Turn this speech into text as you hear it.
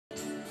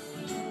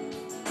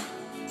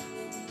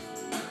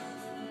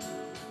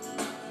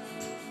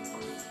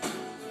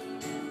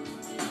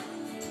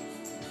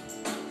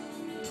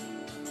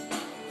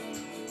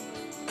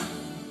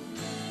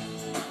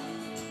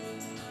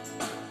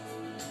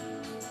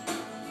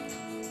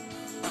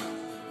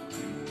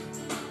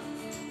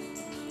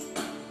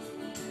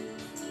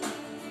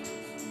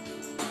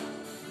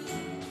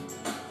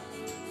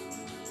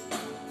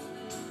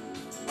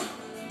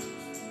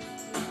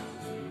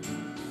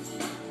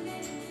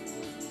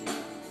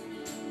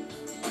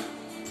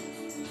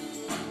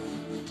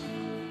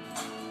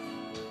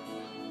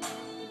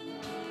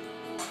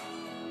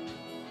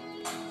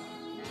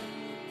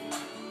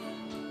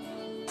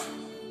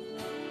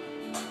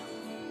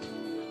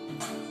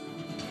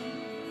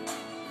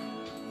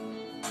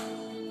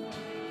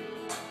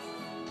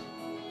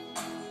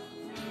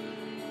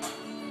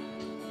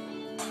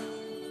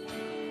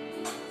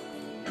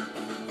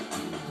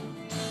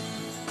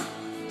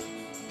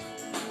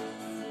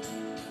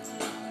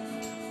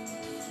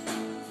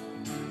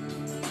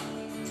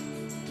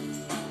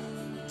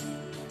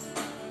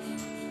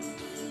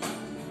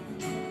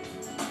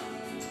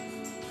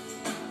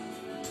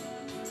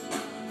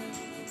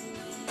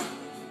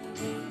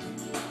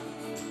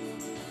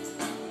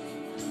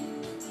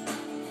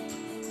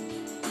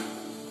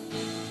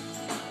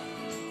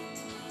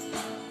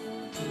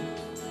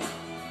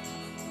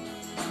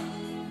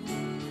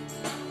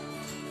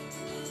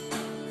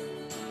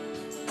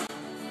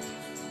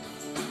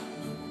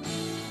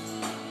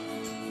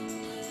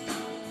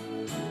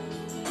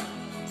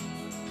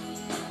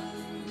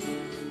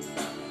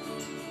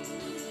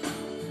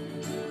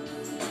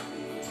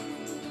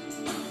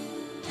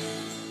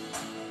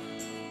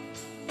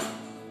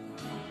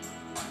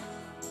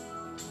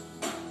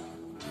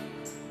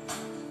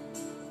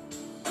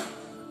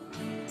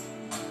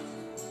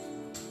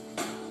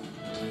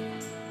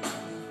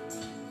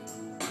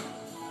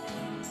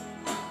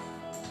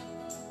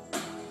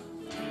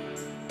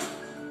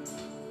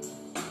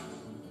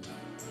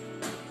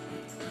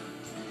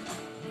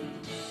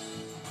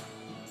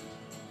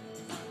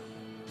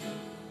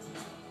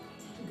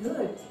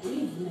Good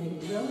evening,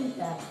 Lily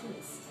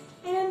Baptist,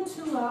 and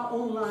to our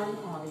online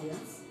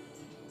audience.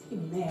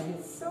 Amen.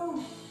 It's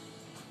so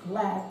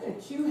glad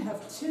that you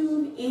have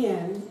tuned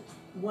in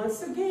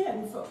once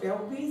again for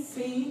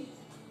LBC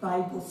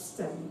Bible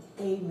Study.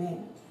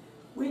 Amen.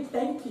 We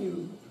thank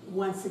you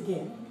once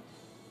again.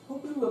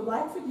 What we would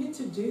like for you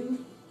to do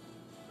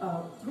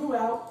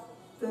throughout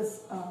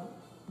this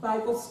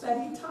Bible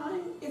study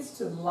time is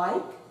to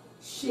like,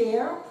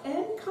 share,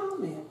 and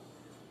comment.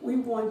 We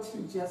want to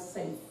just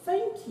say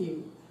thank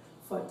you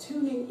for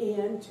tuning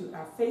in to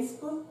our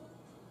Facebook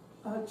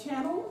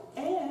channel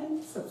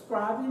and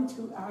subscribing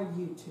to our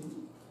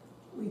YouTube.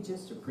 We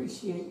just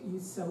appreciate you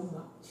so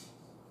much.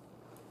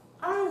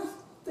 Our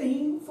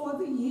theme for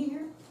the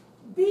year,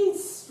 be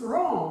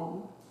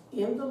strong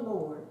in the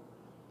Lord.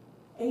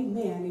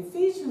 Amen.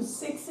 Ephesians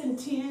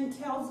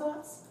 6:10 tells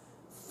us,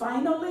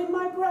 finally,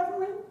 my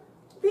brethren,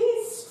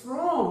 be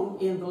strong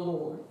in the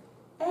Lord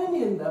and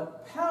in the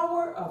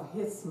power of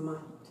his might.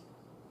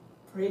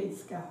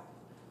 Praise God.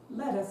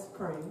 Let us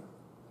pray.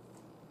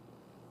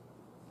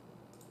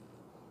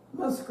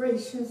 Most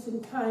gracious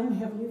and kind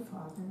Heavenly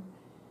Father,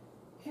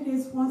 it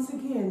is once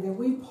again that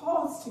we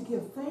pause to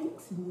give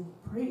thanks and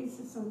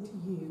praises unto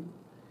you.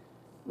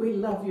 We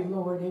love you,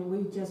 Lord, and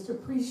we just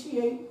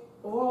appreciate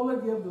all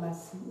of your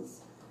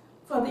blessings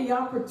for the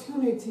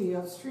opportunity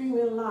of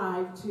streaming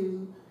live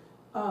to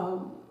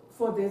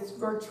for this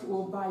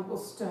virtual Bible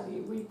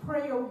study. We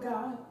pray, oh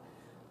God,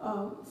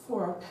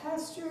 for our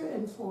pastor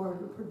and for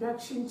the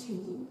production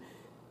team.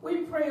 We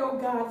pray, oh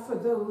God, for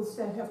those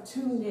that have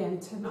tuned in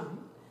tonight.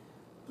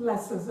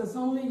 Bless us as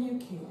only you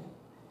can.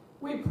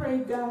 We pray,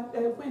 God,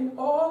 that when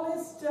all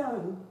is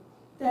done,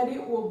 that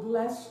it will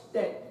bless,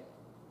 that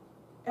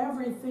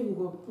everything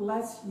will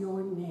bless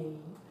your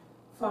name,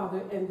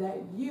 Father, and that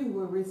you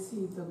will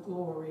receive the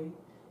glory.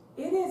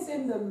 It is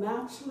in the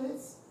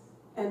matchless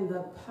and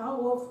the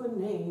powerful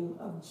name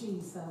of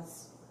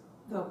Jesus,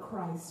 the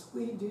Christ,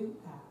 we do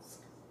ask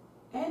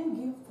and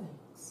give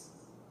thanks.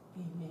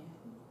 Amen.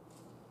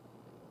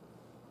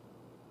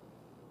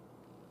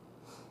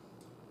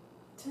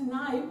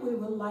 Tonight, we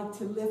would like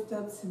to lift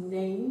up some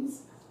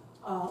names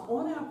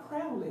on our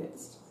prayer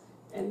list.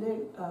 And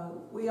then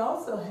we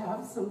also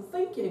have some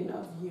thinking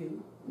of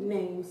you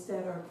names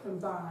that are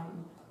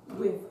combined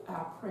with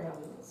our prayer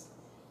list.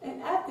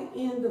 And at the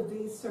end of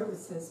these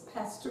services,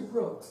 Pastor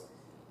Brooks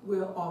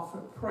will offer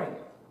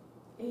prayer.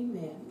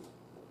 Amen.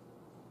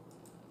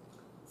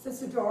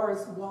 Sister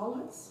Doris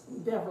Wallace,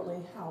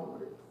 Beverly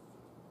Howard,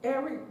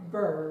 Eric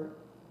Bird,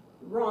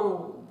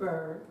 Ronald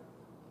Bird,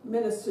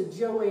 Minister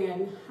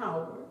Joanne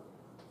Howard,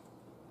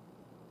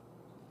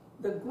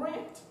 the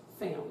Grant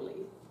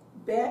family,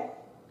 Beck,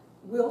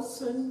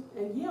 Wilson,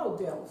 and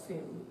Yeldell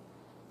family,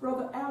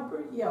 Brother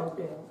Albert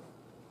Yeldell,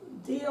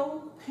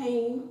 Dill,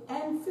 Payne,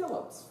 and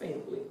Phillips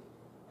family,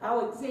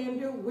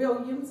 Alexander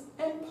Williams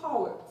and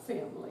Pollard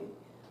family,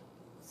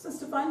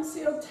 Sister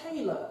Vincent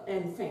Taylor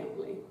and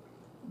family,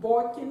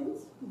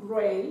 Borkins,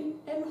 Gray,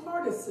 and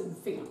Hardison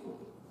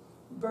family,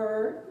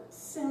 Bird,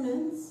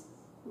 Simmons,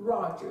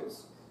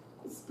 Rogers,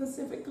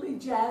 specifically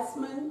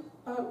Jasmine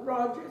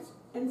Rogers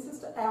and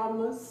Sister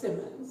Alma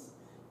Simmons,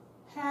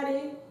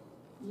 Hattie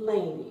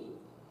Laney,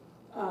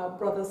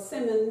 Brother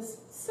Simmons'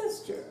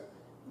 sister,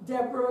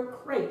 Deborah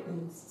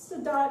Creighton,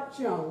 Sister Dot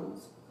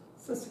Jones,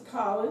 Sister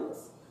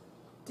Collins,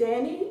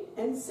 Danny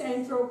and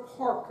Sandra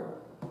Parker,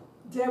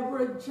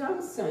 Deborah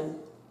Johnson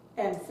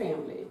and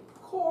family,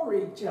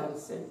 Corey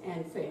Johnson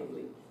and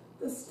family,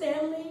 the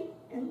Stanley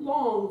and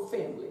Long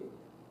family,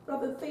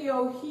 Brother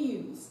Theo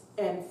Hughes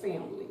and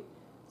family,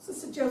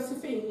 Sister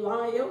Josephine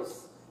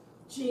Lyles,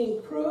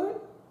 Jean Pruitt,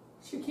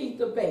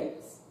 Shakita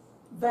Bates,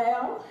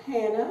 Val,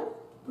 Hannah,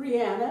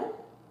 Brianna,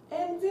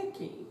 and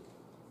Vicky,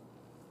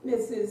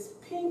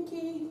 Mrs.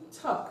 Pinky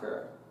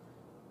Tucker,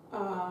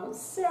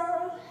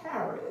 Sarah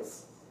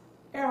Harris,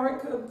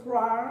 Erica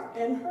Breyer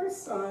and her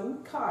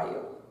son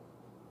Kyle,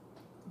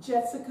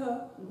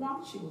 Jessica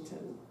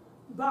Washington,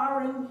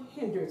 Byron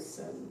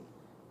Henderson,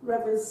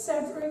 Reverend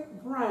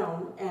Cedric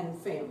Brown and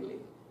family,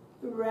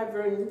 the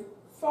Reverend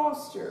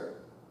Foster,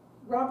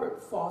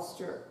 Robert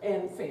Foster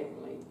and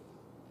family,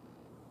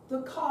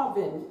 the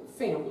Carvin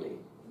family,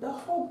 the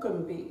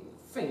Holcombe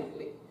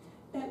family,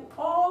 and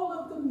all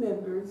of the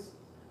members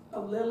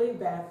of Lily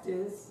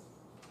Baptist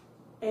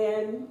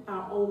and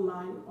our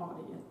online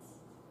audience.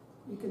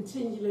 We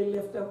continually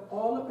lift up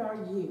all of our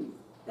youth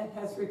that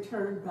has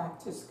returned back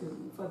to school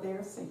for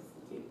their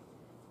safety.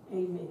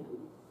 Amen.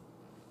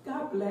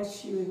 God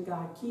bless you and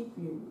God keep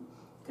you.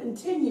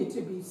 Continue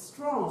to be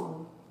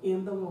strong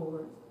in the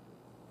Lord.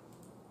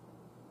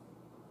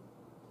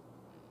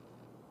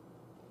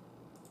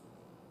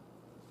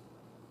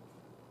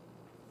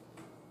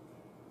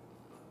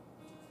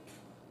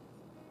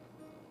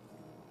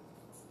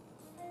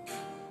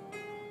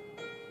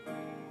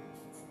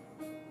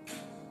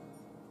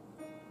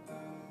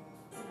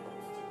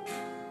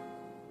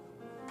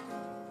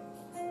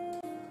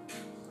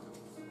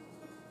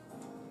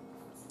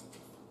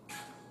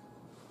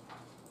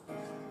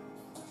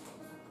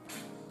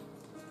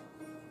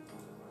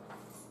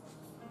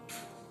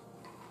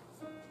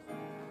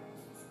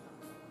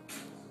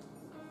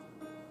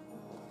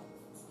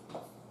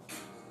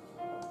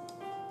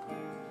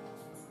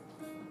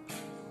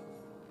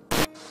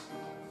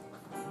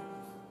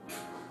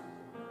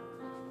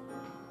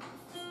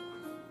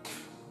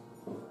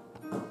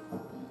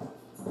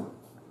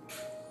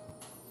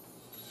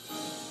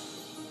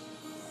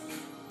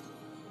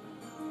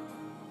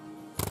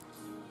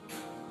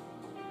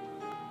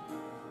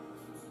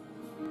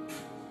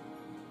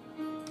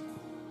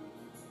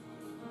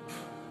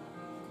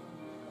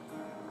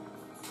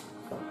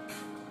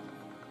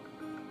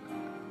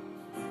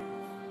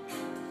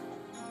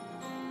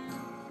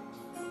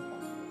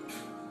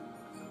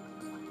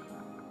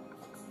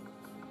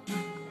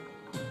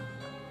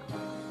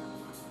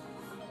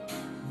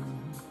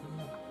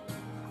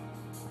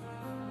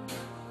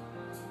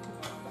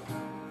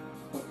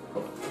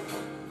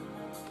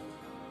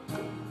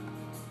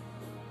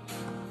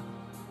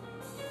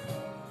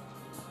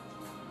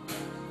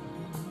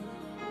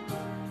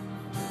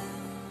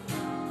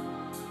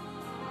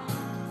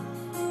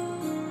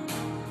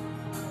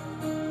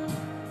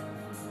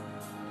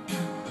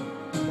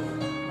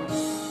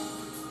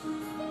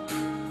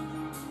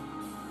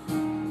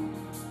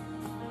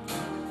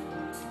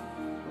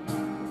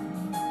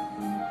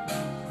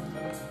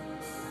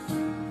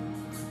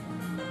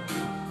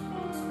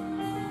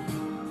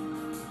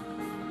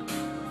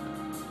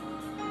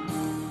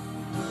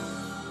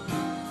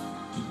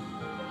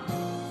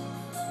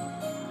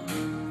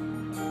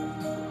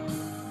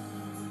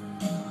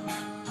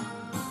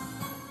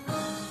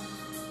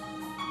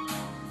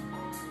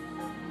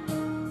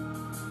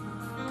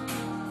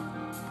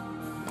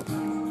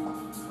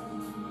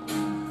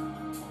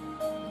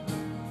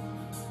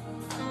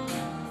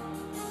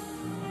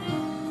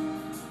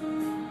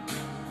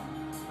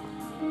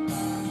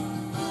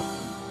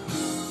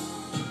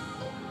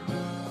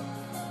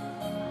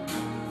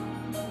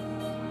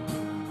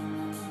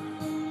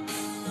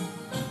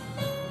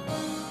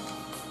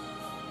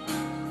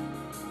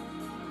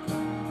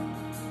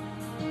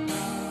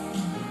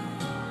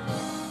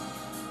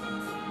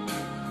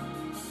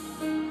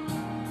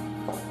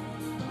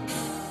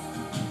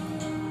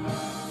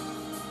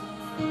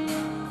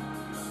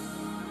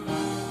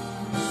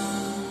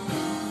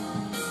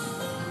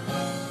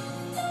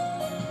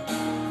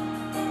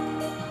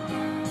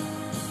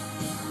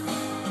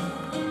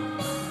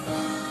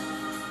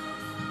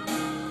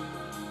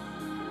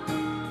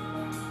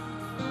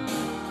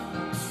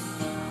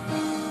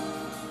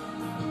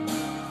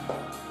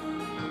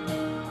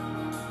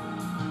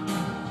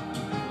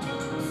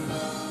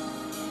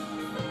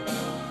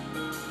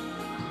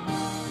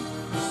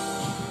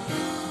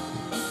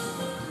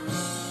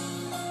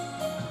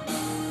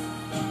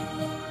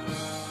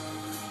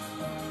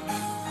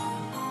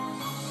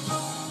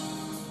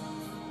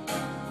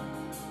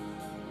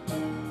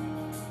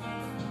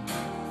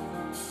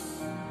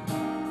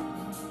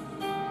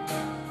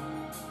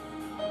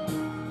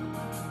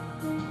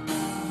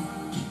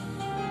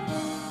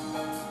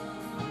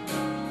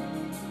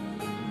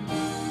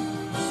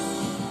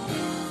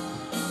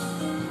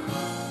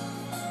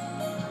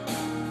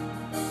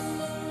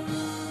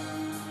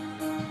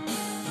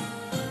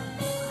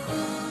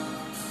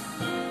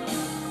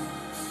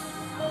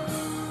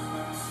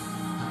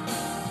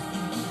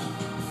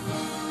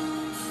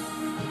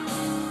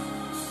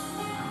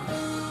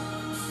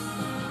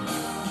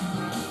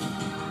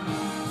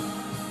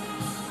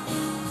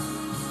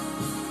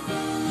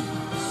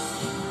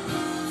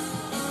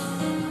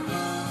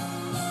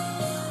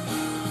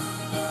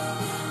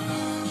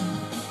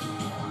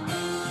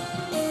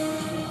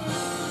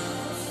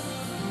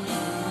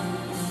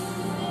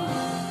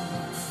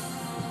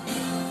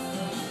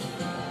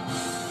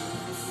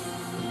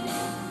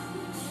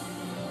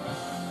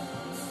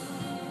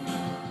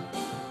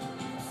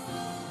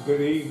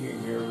 Good evening,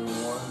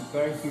 everyone.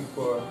 Thank you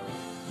for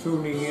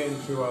tuning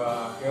in to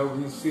our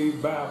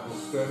LBC Bible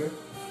study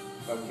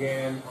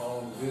again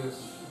on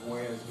this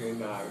Wednesday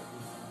night.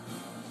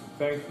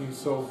 Thank you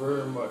so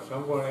very much.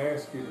 I'm going to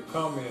ask you to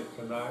comment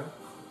tonight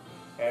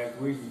as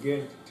we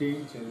begin to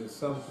teach, and it's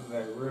something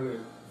that really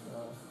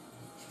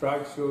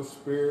strikes your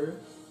spirit.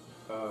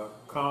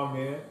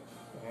 Comment,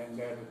 and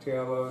that'll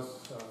tell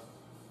us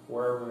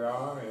where we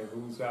are and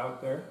who's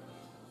out there.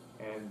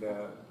 And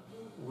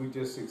we're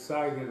just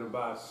excited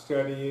about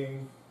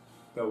studying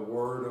the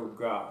Word of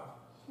God.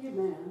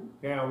 Amen.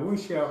 Now, we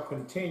shall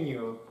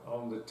continue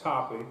on the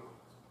topic,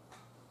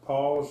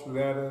 Paul's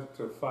letter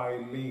to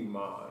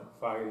Philemon.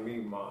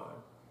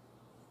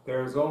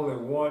 There's only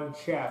one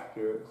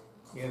chapter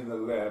in the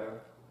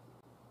letter.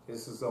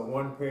 This is a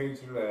one-page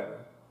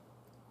letter.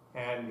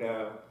 And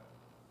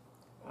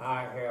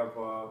I have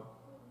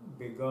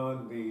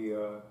begun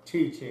the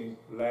teaching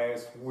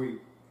last week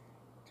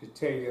to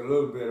tell you a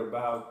little bit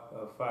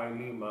about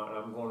Philemon.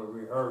 I'm going to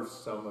rehearse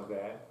some of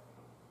that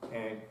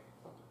and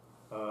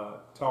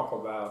talk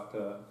about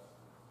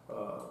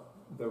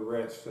the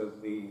rest of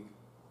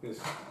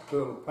this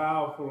little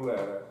powerful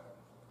letter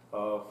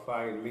of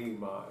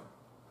Philemon.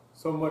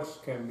 So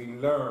much can be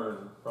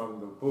learned from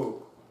the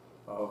book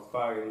of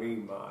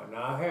Philemon.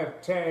 Now, I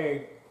have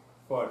tagged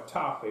for a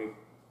topic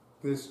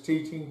this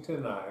teaching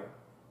tonight,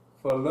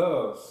 for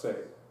love's sake.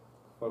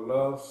 For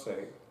love's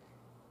sake.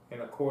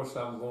 And of course,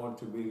 I'm going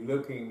to be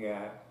looking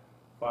at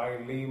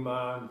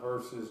Philemon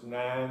verses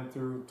 9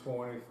 through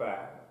 25.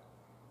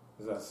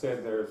 As I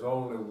said, there's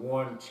only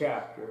one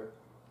chapter,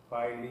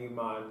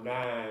 Philemon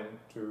 9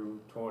 through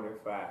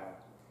 25.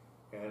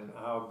 And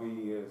I'll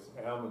be, as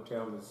Alma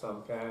tells me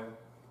sometime,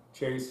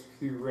 chase a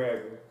few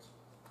rabbits.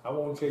 I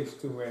won't chase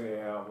too many,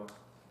 Alma,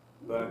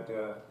 but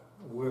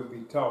we'll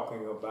be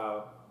talking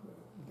about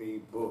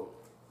the book.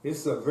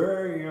 It's a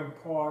very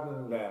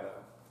important letter,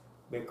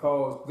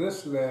 because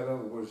this letter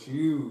was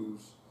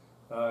used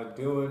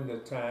during the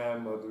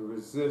time of the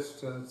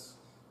resistance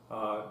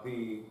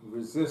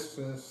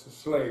to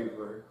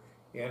slavery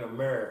in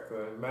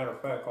America. As a matter of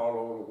fact, all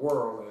over the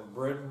world, in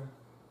Britain,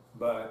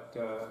 but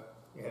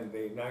in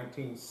the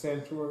 19th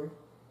century,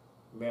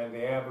 man,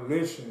 the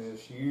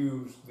abolitionists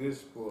used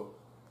this book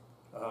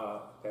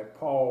that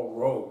Paul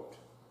wrote,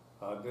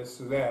 this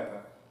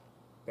letter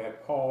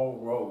that Paul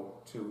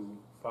wrote to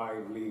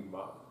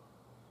Philemon.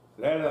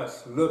 Let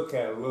us look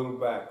at a little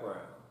background.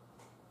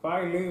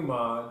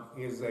 Philemon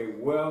is a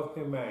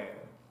wealthy man,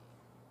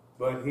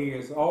 but he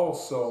is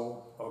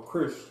also a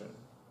Christian.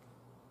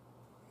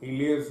 He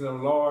lives in a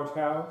large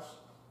house,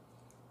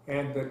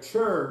 and the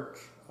church,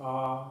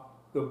 the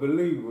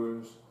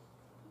believers,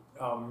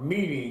 are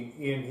meeting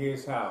in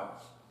his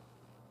house.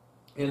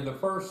 In the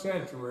first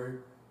century,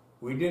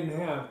 we didn't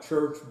have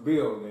church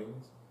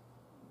buildings.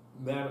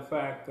 Matter of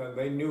fact,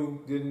 they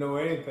didn't know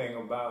anything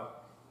about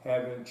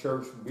having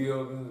church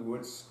buildings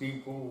with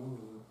steeples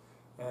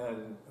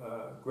and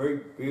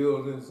great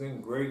buildings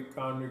and great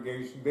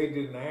congregations. They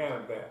didn't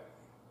have that,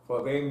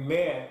 for they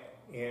met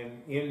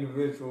in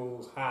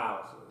individuals'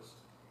 houses.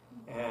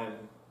 And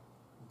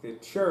the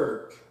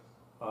church,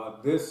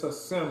 this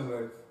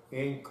assembly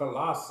in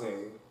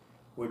Colossae,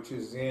 which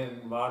is in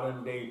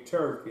modern-day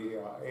Turkey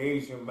or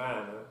Asia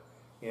Minor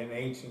in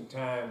ancient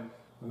time,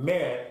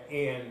 met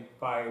in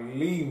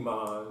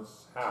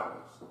Philemon's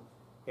house.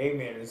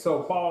 Amen. And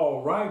so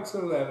Paul writes a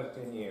letter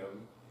to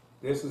him.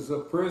 This is a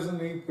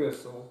prison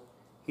epistle.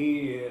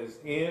 He is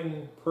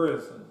in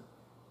prison,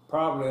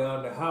 probably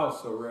under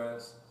house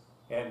arrest,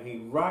 and he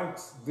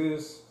writes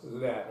this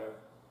letter.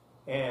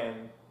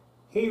 And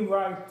he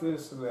writes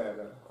this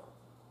letter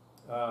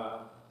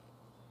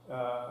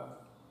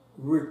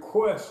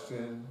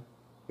requesting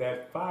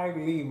that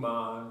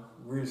Philemon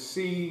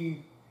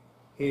receive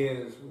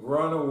his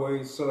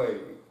runaway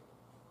slave.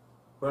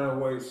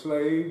 Runaway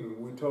slave,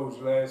 we told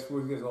you last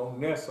week, is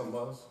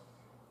Onesimus,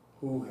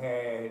 who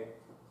had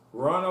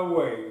run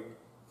away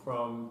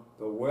from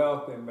the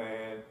wealthy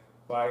man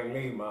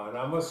Philemon.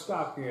 I must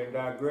stop here and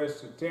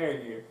digress to tell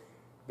you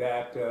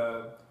that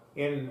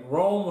in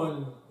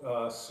Roman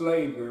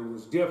slavery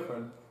was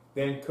different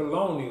than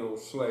colonial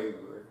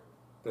slavery,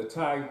 the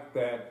type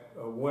that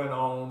went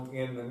on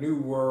in the New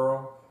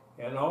World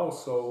and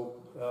also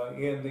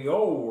in the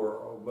Old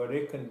World, but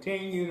it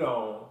continued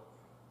on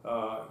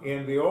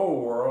in the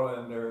Old World,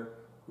 and the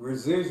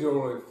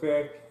residual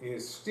effect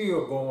is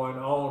still going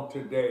on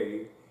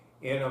today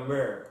in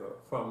America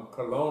from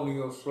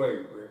colonial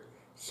slavery.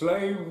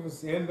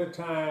 Slaves in the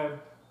time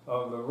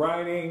of the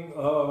writing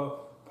of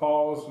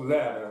Paul's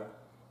letter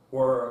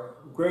were,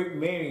 great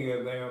many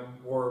of them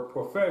were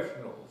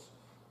professionals.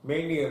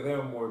 Many of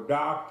them were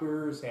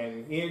doctors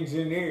and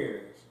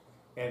engineers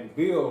and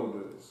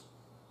builders.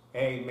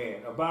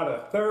 Amen. About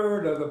a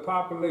third of the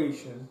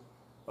population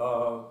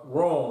of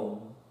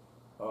Rome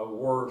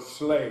were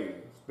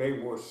slaves. They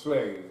were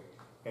slaves.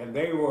 And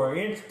they were an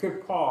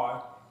intricate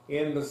part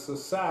in the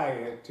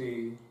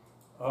society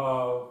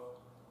of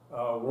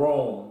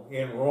Rome,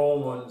 in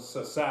Roman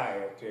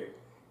society.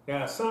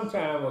 Now,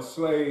 sometimes a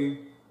slave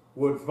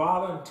would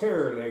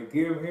voluntarily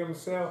give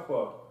himself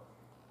up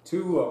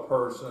to a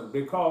person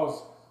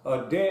because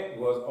a debt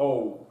was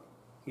owed.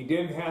 He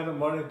didn't have the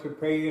money to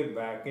pay it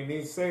back. And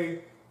he say,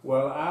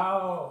 well,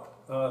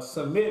 I'll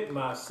submit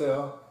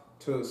myself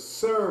to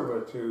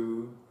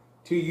servitude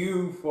to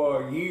you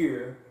for a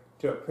year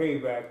to pay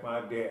back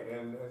my debt.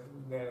 And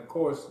then, of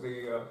course,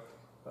 the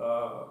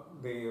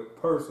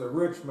person, the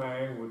rich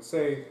man, would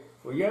say,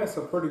 well, yeah, that's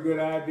a pretty good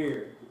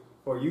idea.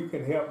 Or you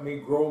can help me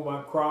grow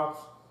my crops,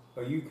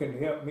 or you can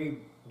help me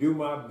do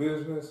my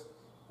business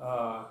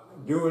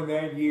during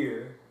that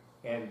year.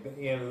 And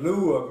in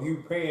lieu of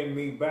you paying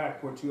me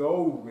back what you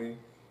owed me,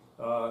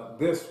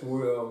 this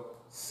will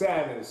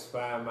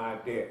satisfy my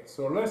debt.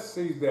 So let's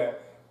see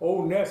that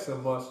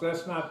Onesimus,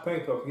 let's not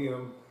think of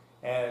him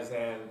as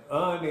an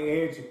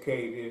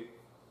uneducated,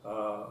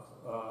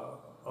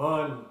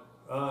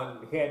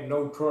 had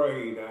no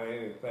trade or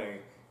anything.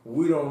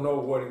 We don't know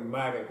what he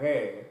might have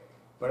had.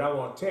 But I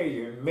want to tell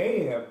you, it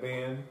may have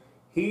been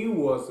he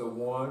was the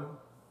one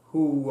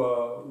who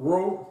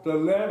wrote the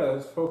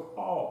letters for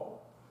Paul.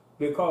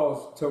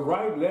 Because to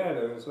write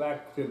letters,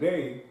 like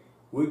today,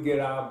 we get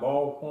our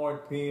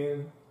ballpoint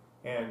pen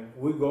and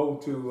we go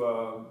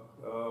to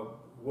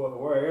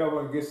wherever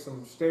and get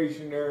some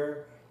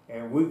stationery,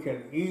 and we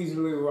can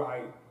easily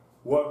write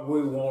what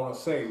we want to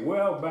say.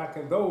 Well, back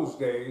in those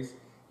days,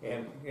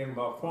 and in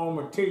my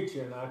former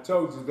teaching, I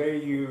told you they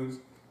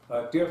used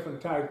a different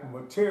type of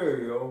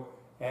material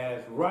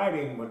as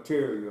writing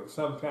material.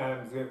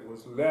 Sometimes it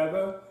was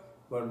leather,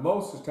 but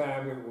most of the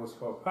time it was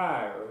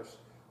papyrus,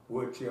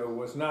 which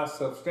was not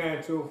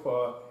substantial,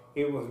 for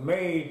it was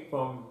made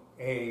from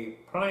a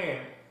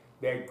plant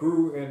that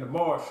grew in the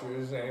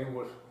marshes, and it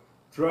was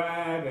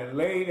dried and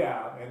laid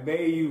out, and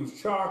they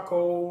used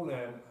charcoal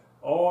and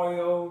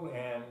oil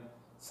and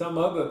some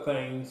other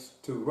things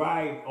to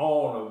write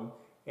on them,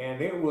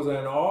 and it was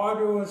an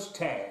arduous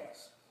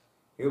task.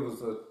 It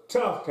was a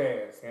tough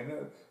task, and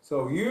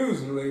so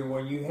usually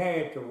when you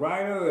had to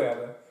write a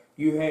letter,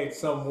 you had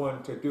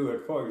someone to do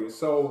it for you.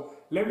 So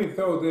let me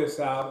throw this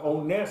out.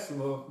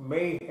 Onesimus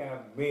may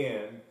have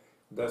been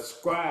the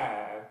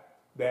scribe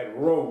that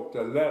wrote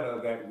the letter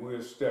that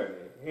we're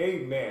studying.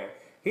 Amen.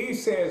 He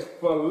says,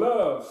 for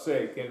love's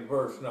sake, in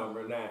verse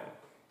number 9.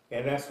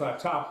 And that's my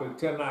topic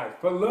tonight.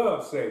 For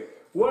love's sake.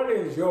 What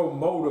is your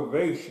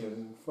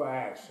motivation for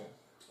action?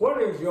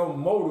 What is your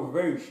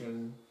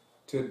motivation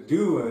to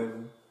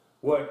doing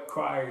what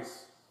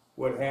Christ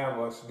would have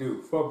us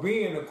do? For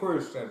being a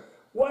Christian,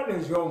 what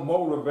is your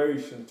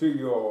motivation to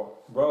your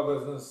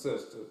brothers and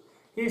sisters?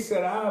 He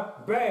said, I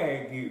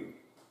beg you,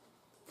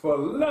 for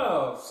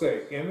love's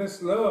sake. And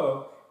this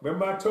love,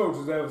 remember I told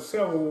you there were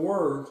several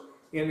words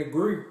in the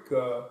Greek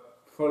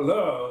for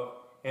love,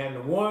 and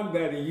the one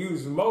that he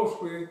used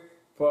mostly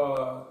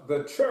for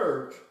the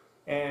church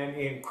and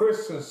in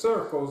Christian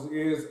circles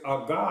is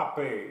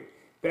agape.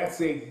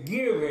 That's a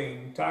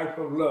giving type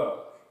of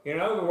love. In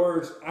other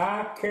words,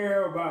 I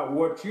care about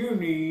what you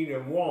need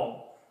and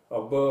want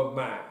above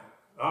mine.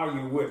 Are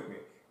you with me?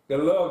 The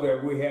love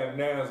that we have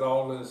now is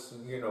all this,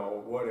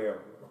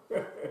 whatever.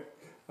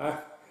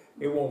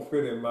 It won't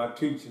fit in my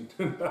teaching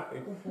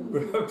tonight.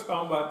 But I'm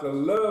talking about the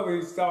love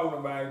he's talking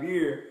about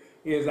here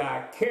is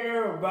I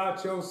care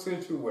about your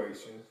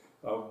situation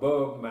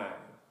above mine.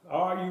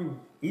 Are you?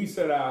 He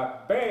said, I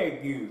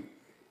beg you,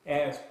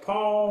 as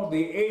Paul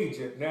the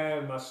agent. Now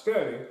in my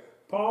study,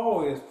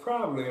 Paul is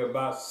probably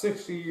about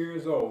 60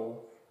 years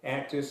old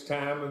at this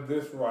time of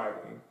this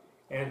writing.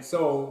 And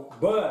so,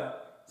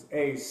 but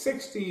a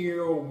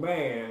 60-year-old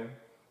man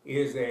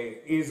is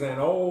an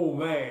old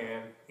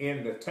man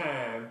in the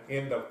time,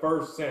 in the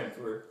first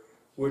century,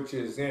 which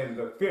is in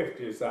the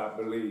 50s, I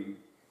believe.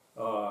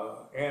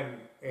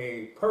 And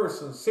a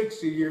person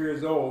 60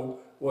 years old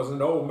was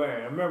an old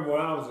man. I remember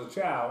when I was a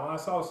child, when I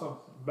saw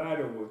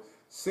somebody was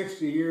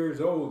 60 years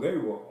old, they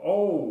were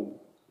old.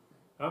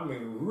 I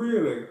mean,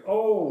 really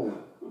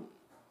old.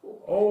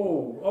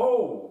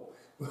 Old.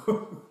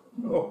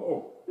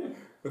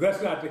 But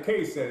that's not the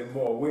case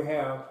anymore. We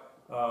have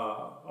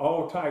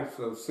all types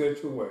of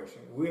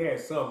situations. We had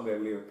some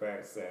that lived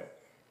past that.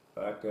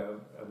 But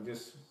I'm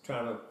just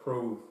trying to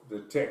prove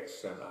the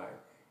text tonight.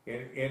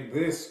 In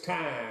this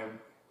time,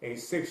 a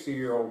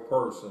 60-year-old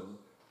person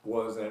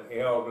was an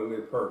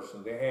elderly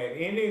person. They had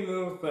any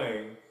little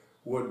thing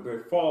would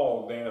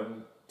befall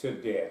them to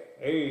death.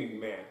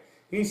 Amen.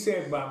 He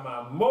said, but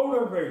my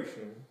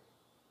motivation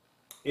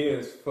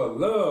is for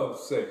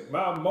love's sake.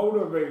 My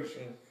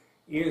motivation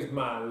is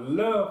my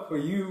love for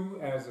you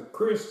as a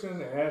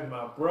Christian, as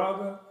my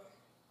brother.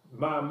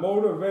 My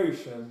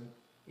motivation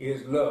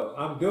is love.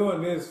 I'm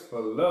doing this for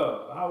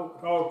love. I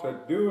ought to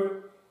do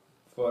it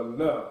for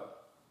love.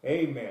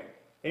 Amen.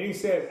 And he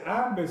said,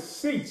 I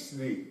beseech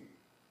thee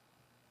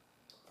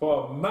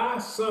for my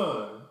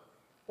son,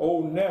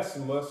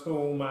 Onesimus,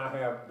 whom I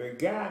have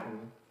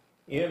begotten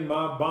in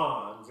my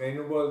bonds. And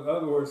in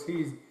other words,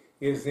 he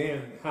is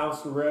in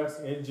house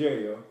arrest, in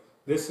jail.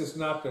 This is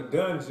not the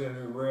dungeon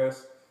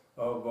arrest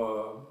of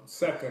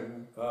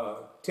 2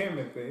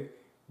 Timothy,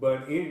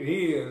 but it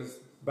is,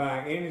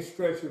 by any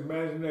stretch of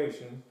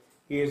imagination,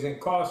 he is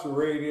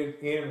incarcerated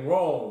in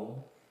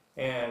Rome,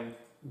 and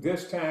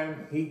this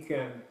time he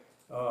can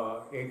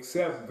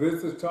accept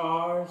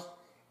visitors,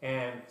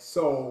 and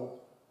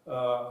so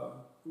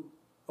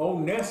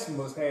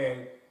Onesimus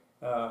had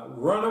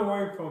run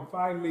away from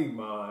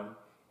Philemon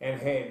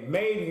and had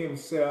made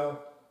himself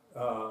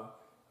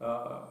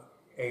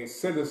a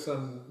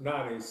citizen,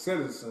 not a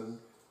citizen,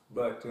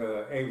 but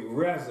a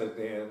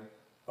resident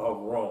of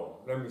Rome.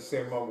 Let me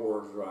say my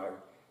words right.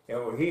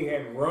 And when he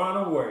had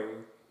run away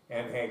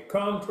and had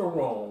come to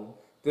Rome,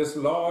 this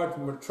large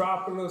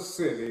metropolis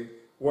city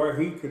where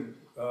he could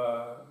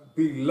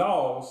be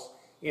lost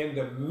in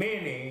the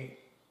many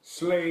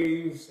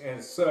slaves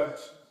and such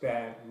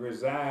that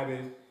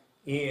resided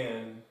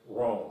in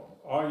Rome.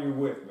 Are you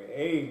with me?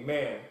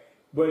 Amen.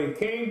 But he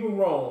came to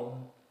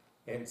Rome,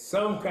 in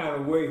some kind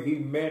of way he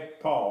met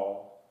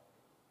Paul,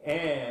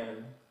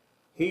 and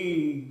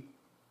he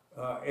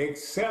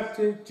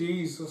accepted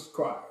Jesus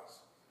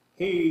Christ.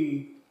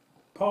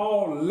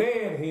 Paul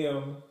led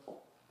him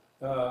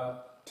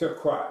to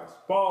Christ.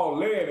 Paul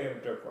led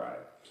him to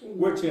Christ,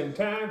 which in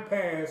time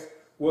past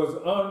was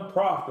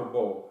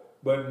unprofitable,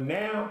 but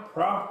now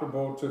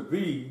profitable to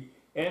thee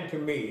and to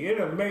me. It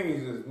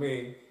amazes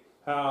me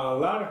how a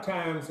lot of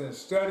times in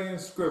studying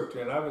scripture,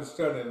 and I've been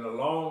studying a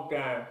long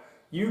time,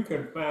 you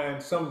can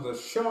find some of the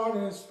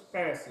shortest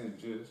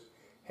passages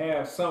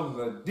have some of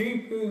the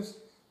deepest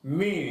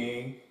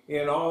meaning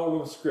in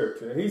all of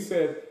scripture. He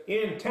said,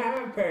 in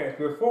time past,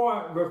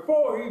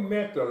 before he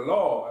met the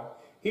Lord,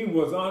 he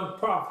was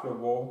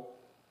unprofitable,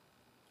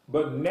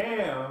 but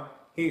now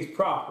he's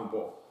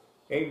profitable.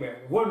 Amen.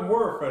 Wasn't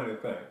worth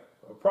anything.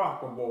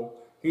 Profitable,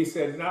 he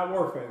said, not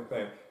worth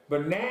anything.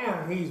 But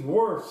now he's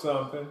worth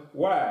something.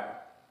 Why?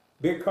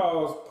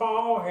 Because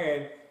Paul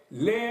had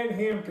led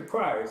him to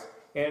Christ.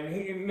 And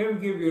let me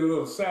give you a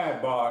little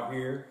sidebar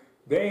here.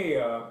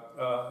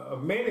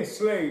 Many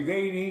slaves,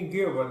 they didn't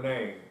give a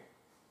name.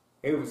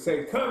 They would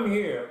say, come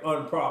here,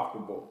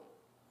 unprofitable.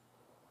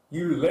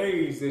 You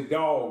lazy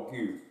dog,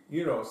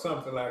 you know,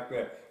 something like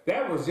that.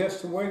 That was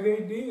just the way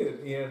they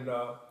did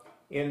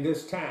in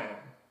this time.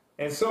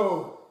 And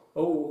so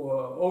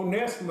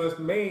Onesimus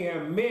may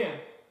have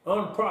meant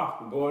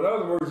unprofitable. In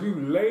other words, you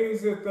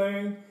lazy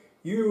thing,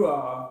 you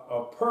are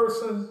a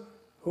person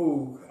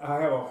who I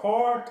have a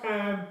hard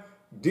time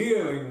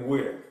dealing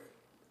with.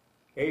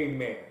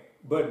 Amen.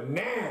 But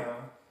now,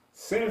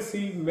 since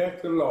he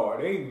met the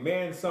Lord,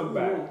 amen,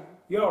 somebody,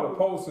 you ought to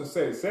post and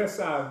say, since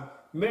I've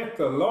met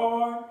the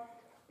Lord,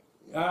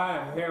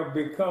 I have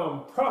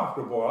become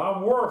profitable.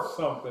 I'm worth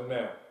something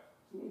now.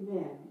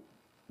 Amen.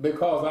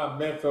 Because I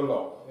met the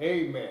Lord.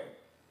 Amen.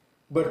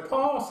 But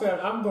Paul said,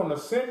 I'm going to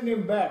send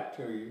him back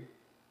to you.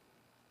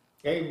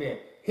 Amen.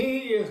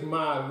 He is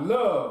my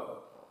love.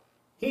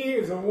 He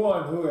is the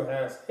one who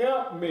has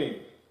helped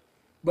me.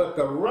 But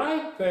the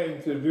right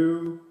thing to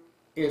do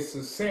is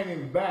to send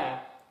him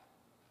back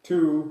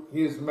to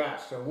his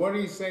master. What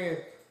he's saying,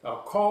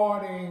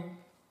 according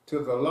to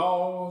the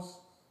laws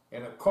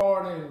and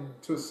according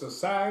to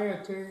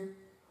society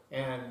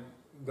and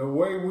the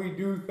way we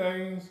do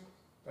things,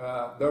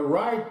 the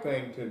right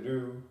thing to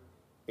do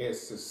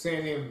is to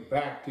send him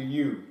back to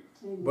you.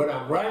 Mm-hmm. But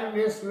I'm writing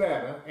this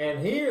letter, and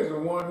he is the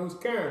one who's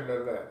carrying the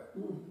letter,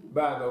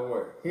 by the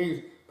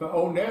way.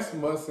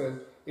 Onesimus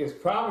is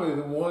probably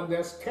the one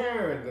that's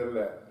carrying the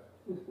letter.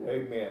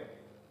 Amen.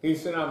 He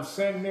said, I'm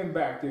sending him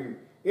back to you.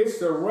 It's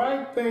the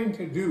right thing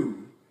to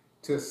do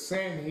to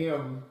send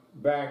him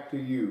back to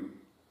you.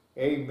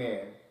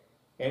 Amen.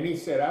 And he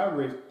said,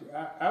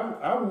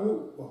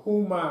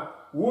 whom I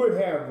would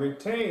have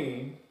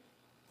retained,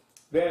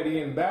 that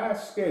in thy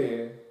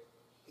stead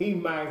he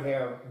might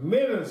have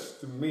ministered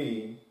to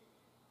me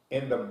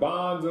in the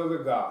bonds of the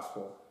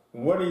gospel.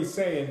 And what he's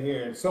saying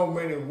here in so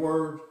many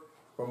words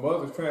from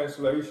other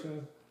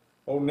translations,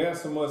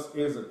 Onesimus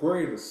is a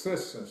great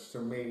assistance to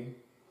me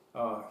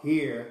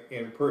here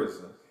in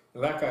prison.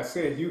 And like I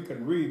said, you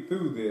can read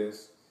through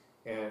this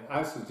and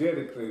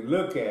eisegetically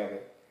look at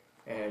it,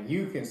 and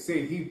you can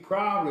see he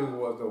probably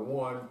was the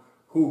one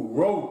who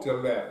wrote the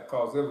letter,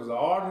 because it was an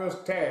arduous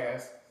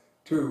task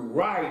to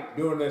write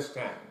during this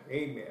time.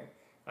 Amen.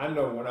 I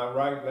know when I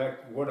write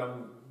like what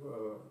I'm,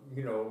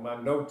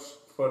 my notes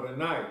for the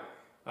night,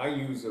 I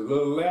use a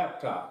little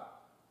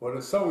laptop. Well,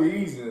 it's so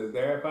easy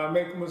there. If I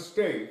make a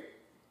mistake,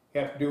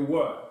 have to do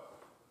what?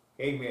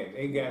 Amen.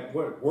 They got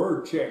what?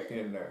 Word checked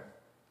in there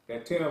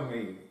that tell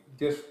me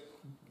I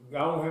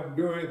don't have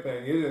to do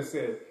anything. It just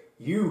says,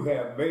 you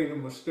have made a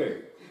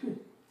mistake.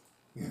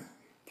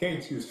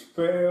 Can't you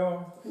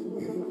spell?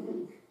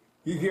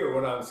 You get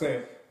what I'm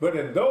saying? But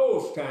in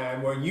those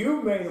times, when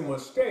you made a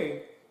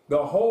mistake,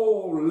 the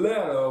whole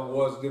letter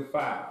was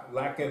defiled,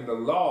 like in the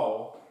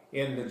law,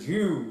 in the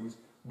Jews.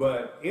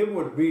 But it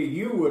would be,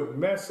 you would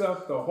mess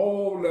up the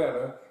whole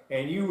letter,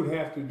 and you would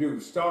have to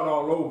start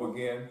all over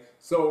again.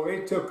 So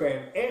it took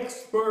an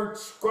expert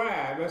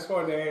scribe. That's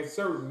why they had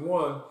certain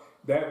ones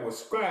that was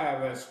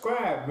scribe, and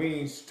scribe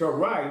means to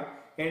write,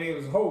 and it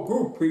was a whole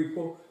group of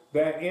people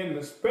that,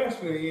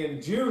 especially in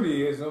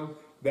Judaism,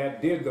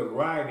 that did the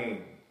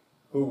writing,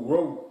 who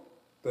wrote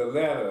the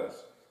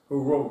letters,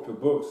 who wrote the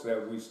books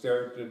that we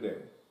studied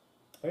today.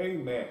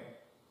 Amen.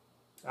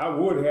 I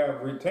would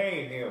have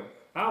retained him.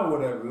 I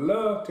would have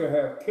loved to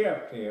have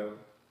kept him.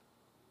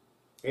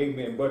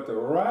 Amen. But the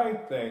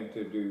right thing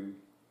to do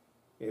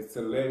is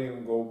to let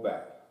him go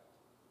back.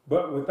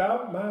 But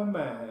without my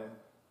mind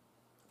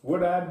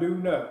would I do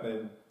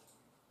nothing,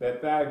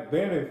 that thy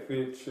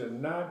benefit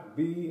should not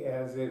be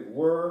as it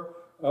were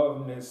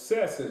of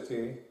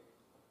necessity,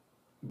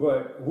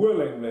 but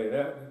willingly.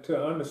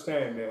 To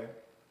understand that,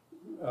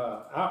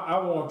 I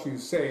want you to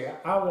say,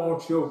 I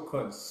want your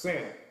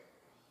consent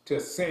to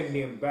send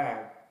him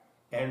back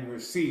and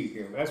receive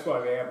him. That's why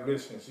the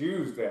abolitionists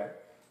use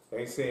that.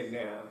 They said,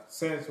 now,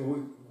 since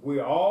we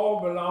all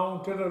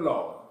belong to the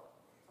Lord,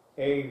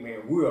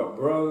 amen, we are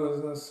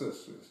brothers and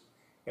sisters.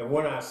 And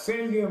when I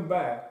send him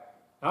back,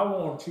 I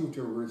want you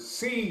to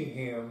receive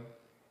him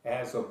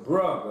as a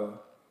brother.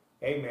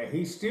 Amen.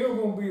 He's still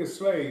going to be a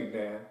slave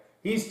now.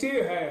 He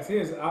still has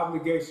his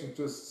obligation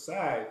to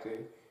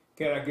society.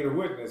 Can I get a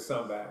witness,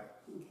 somebody?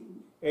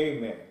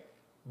 Amen.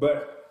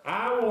 But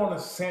I want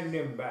to send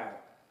him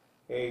back.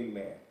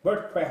 Amen.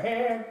 But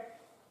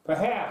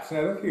perhaps,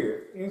 now look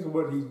here, here's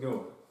what he's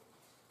doing.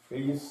 They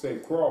used to say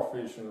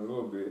crawfishing a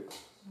little bit.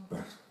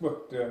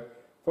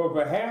 For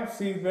perhaps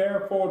he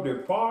therefore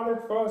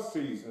departed for a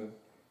season,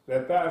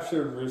 that thou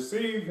should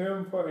receive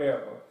him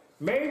forever.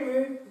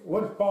 Maybe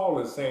what Paul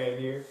is saying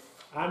here,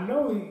 I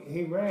know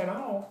he ran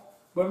off,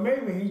 but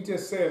maybe he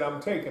just said,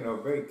 I'm taking a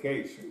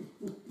vacation.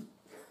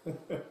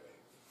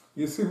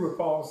 You see what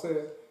Paul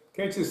said?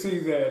 Can't you see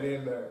that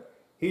in there?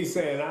 He's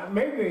saying,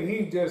 maybe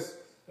he just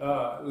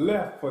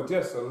left for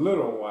just a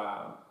little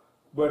while,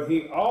 but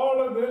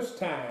all of this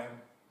time,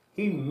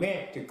 he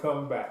meant to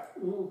come back.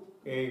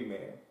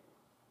 Amen.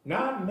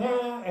 Not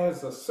now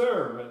as a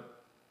servant,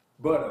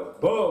 but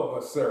above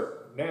a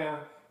servant. Now,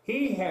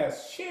 he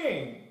has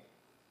changed,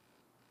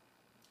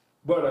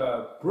 but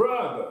a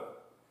brother,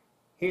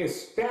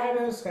 his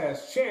status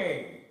has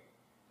changed.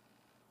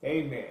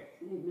 Amen.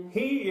 Amen.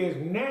 He is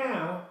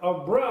now a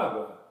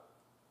brother,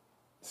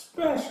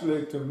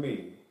 especially to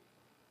me,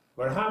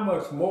 but how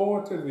much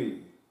more to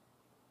thee,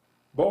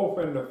 both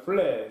in the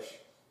flesh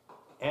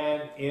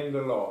and in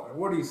the Lord.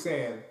 What he's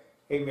saying,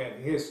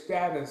 amen, his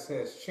status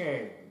has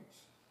changed.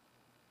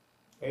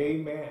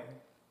 Amen.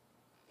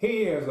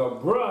 He is a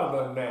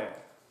brother now,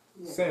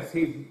 since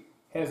he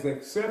has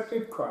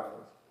accepted Christ.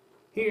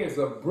 He is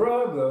a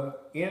brother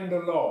in the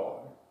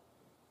Lord.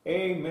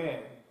 Amen.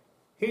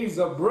 He's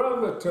a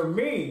brother to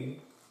me,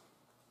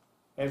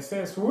 and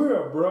since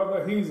we're a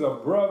brother, he's a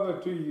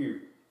brother to you.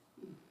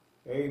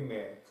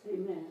 Amen.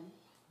 Amen.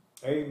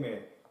 Amen.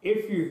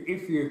 If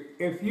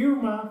you,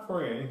 my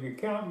friend, if you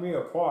count me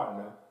a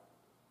partner,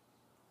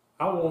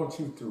 I want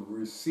you to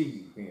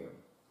receive him.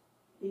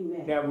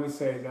 Amen. Now we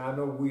say, now I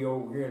know we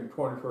over here in the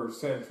 21st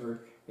century,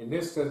 and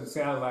this doesn't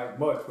sound like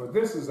much, but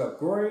this is a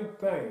great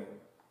thing.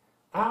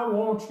 I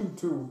want you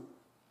to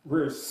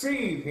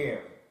receive him.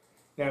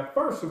 Now,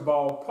 first of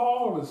all,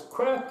 Paul is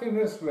crafting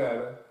this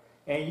letter,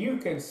 and you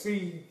can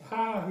see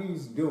how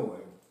he's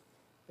doing.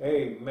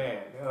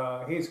 Amen.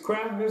 He's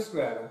crafting this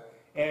letter,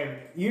 and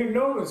you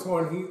notice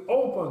when he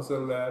opens the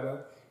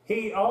letter,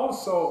 he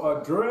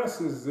also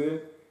addresses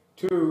it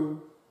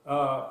to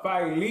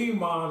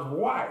Philemon's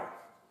wife.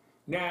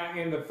 Now,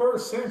 in the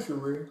first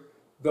century,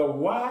 the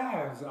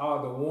wives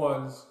are the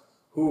ones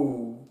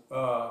who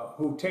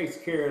takes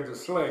care of the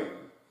slave.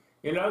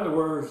 In other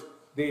words,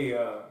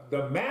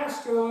 the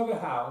master of the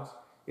house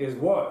is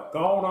what?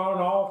 Gone on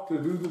off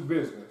to do the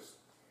business.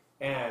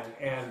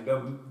 And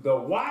the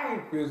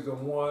wife is the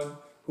one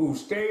who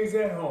stays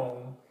at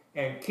home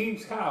and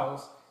keeps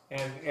house,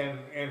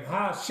 and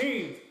how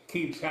she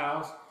keeps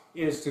house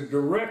is to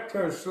direct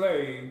her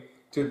slave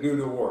to do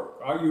the work.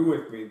 Are you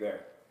with me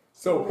there?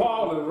 So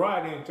Paul is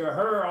writing to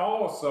her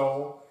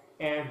also,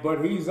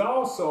 but he's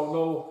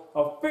also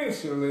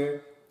officially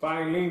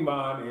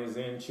Philemon is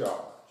in charge.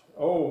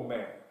 Oh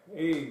man,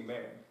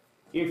 amen.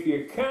 If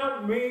you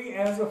count me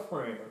as a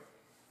friend,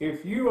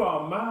 if you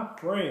are my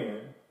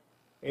friend,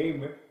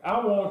 amen,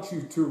 I want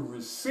you to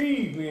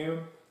receive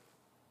him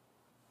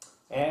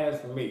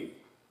as me.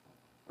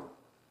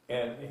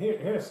 And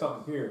here's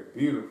something here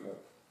beautiful.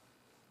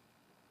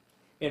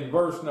 In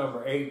verse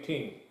number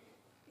 18,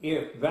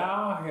 if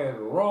thou hast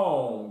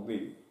wronged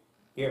thee,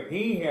 if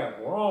he hath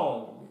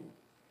wronged thee,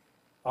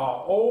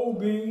 or owe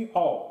thee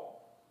aught,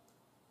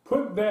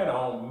 put that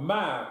on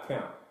my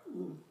account.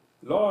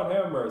 Lord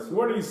have mercy.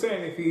 What are you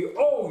saying? If he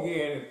owe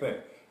you anything,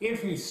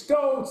 if he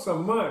stole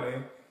some money,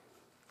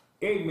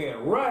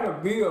 amen, write a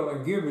bill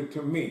and give it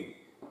to me,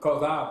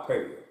 because I'll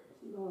pay it.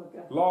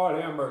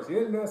 Lord have mercy.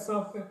 Isn't that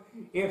something?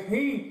 If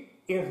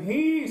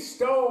he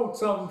stole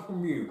something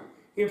from you,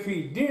 if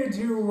he did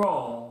you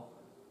wrong,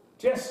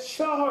 just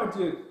charge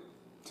it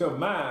to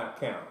my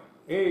account.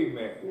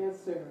 Amen.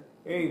 Yes, sir.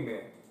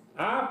 Amen.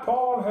 I,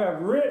 Paul,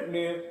 have written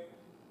it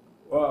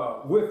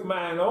with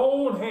mine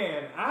own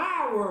hand.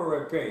 I will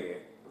repay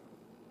it.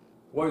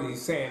 What is he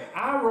saying?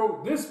 I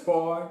wrote this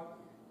boy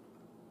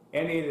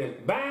And it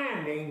is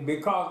binding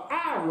because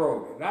I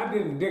wrote it. I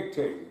didn't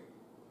dictate it.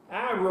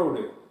 I wrote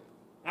it.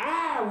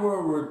 I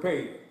will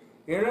repay it.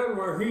 In other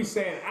words, he's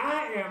saying,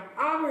 I am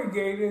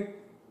obligated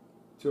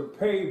to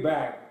pay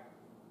back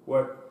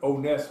what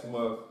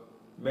Onesimus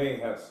may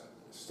have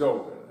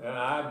stolen. And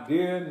I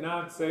did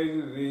not say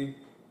to thee,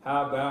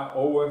 how thou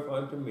owest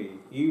unto me,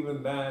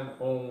 even thine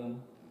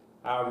own.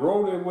 I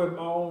wrote it with my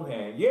own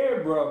hand. Yeah,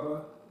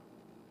 brother,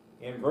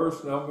 in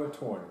verse number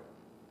 20.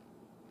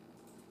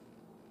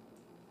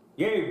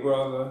 Yea,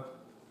 brother,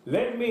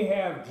 let me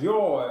have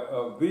joy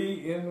of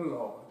thee in the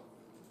Lord.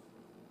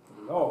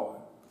 Lord,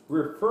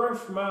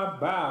 refresh my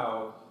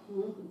bowels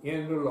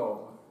in the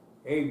Lord.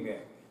 Amen.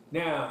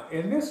 Now,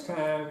 in this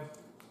time,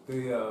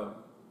 the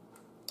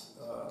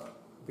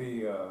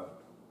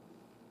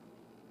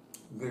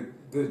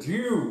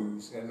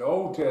Jews in the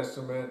Old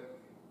Testament,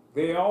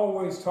 they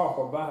always talk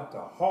about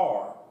the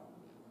heart,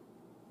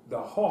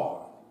 the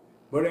heart.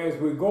 But as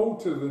we go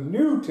to the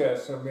New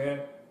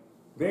Testament,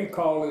 they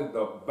call it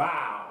the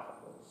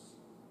bowels.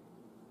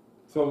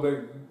 So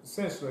they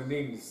essentially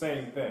mean the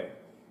same thing.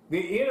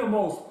 The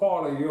innermost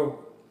part of your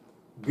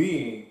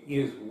being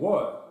is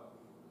what?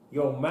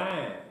 Your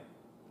mind.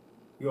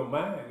 Your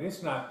mind.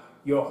 It's not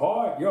your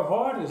heart. Your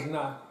heart is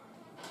not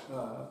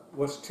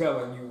what's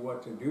telling you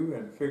what to do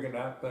and figuring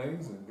out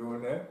things and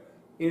doing that.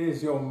 It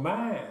is your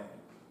mind.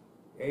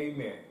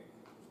 Amen.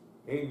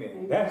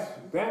 Amen. That's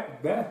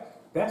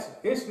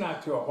it's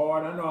not your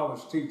heart. I know I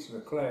was teaching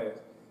a class,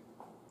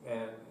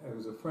 and it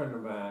was a friend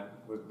of mine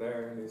was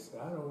there, and he said,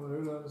 I don't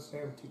really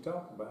understand what you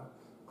talk about,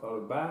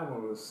 because the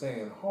Bible is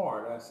saying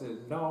heart. I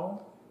said,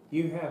 no,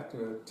 you have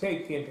to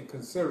take into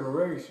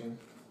consideration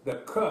the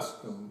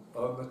custom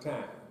of the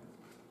time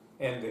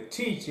and the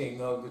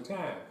teaching of the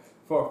time.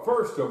 For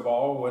first of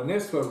all, when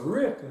this was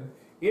written,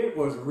 it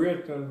was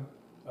written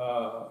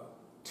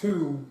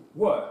to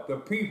what? The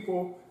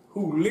people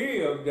who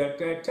lived at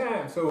that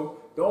time.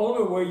 So the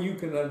only way you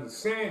can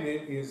understand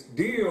it is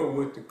deal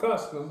with the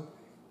custom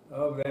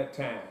of that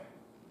time.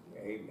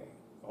 Amen.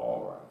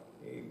 All right.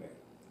 Amen.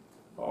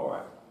 All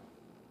right.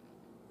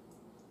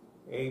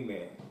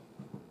 Amen.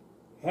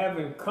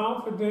 Having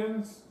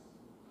confidence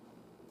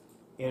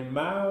in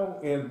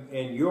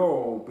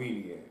your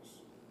obedience,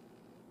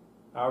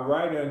 I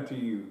write unto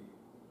you,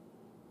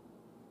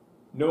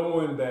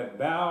 knowing that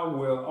thou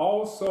wilt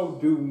also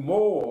do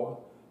more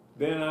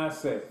than I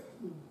say.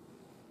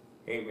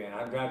 Amen.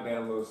 I got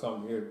down a little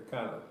something here to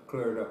kind of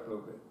clear it up a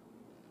little bit.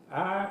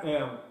 I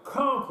am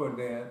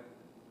confident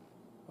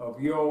of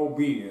your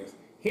obedience.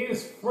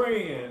 His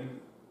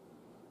friend,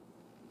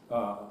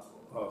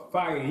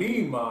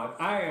 Philemon,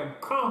 I am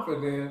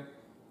confident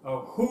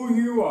of who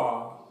you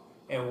are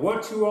and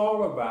what you're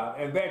all about,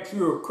 and that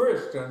you're a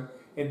Christian,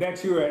 and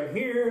that you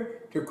adhere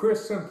to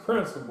Christian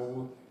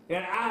principles.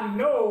 And I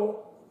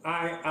know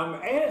I'm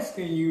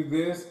asking you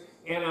this,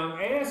 and I'm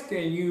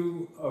asking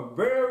you a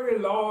very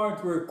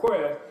large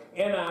request,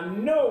 and I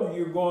know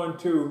you're going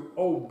to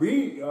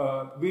be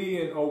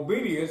in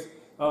obedience,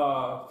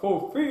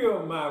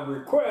 fulfill my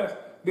request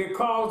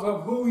because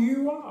of who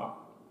you are.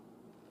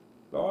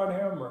 Lord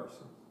have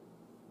mercy.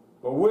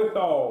 But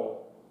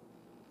withal,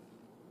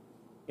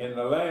 in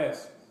the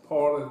last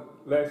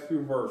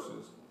few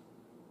verses,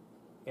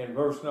 in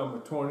verse number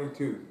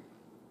 22,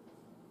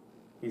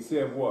 he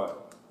said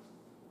what?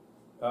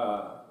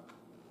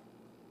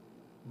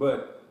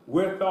 But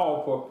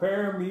withal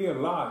prepare me a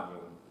lodging,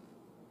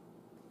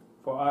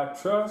 for I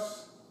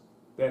trust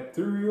that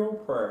through your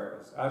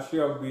prayers I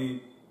shall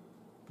be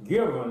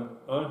given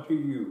unto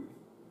you.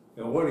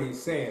 And what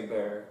he's saying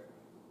there,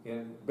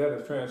 in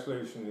better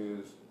translation,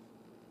 is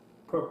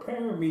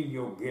prepare me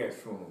your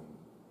guest room,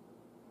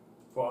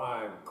 for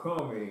I am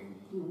coming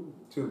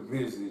to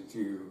visit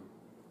you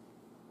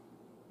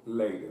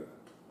later.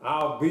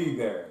 I'll be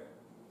there.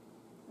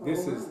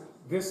 This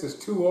is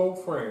two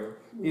old friends.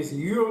 It's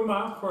you're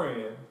my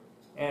friend,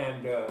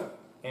 and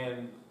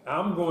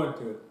I'm going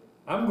to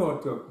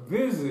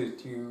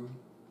visit you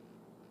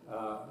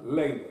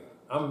later.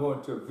 I'm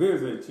going to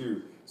visit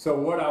you. So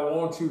what I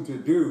want you to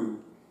do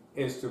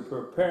is to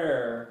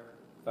prepare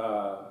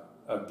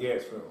a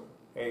guest room.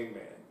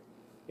 Amen.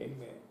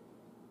 Amen.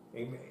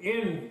 Amen.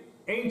 In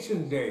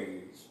ancient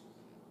days,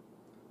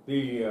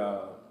 the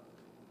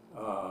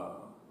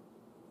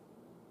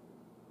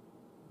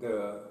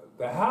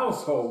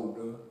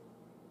householder,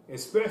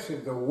 especially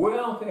the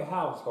wealthy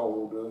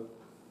householder,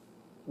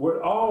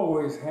 would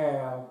always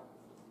have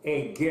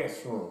a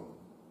guest room.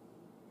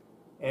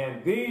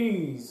 And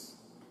these,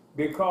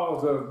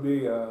 because of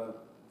the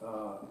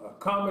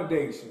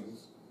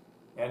accommodations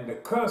and the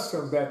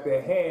custom that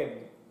they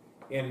had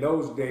in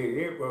those days,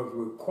 it was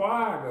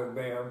required of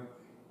them,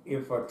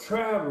 if a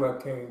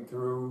traveler came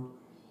through,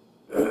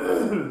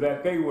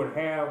 that they would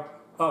have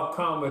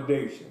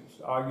accommodations.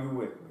 Are you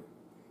with me?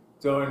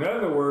 So in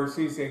other words,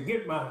 he said,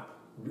 get my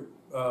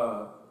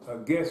a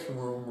guest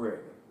room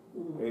ready.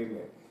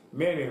 Amen.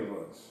 Many of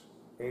us,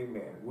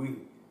 amen,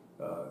 we,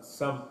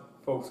 some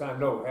folks I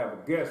know have a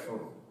guest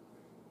room,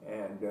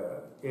 and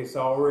it's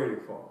all ready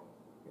for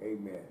them.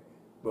 Amen.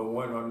 But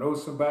when I know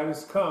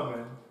somebody's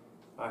coming,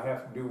 I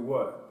have to do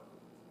what?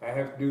 I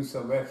have to do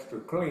some extra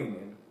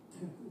cleaning.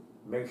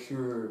 Make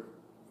sure,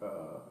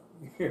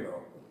 you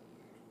know,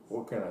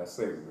 what can I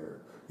say, Mary?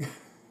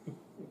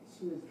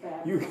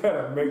 You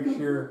gotta make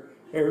sure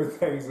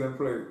everything's in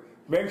place.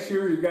 Make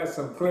sure you got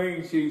some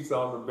clean sheets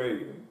on the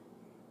bed.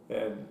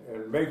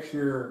 And make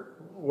sure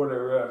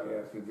whatever else you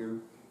have to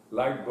do,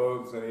 light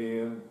bulbs are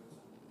in,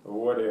 or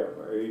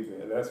whatever.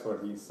 Amen. That's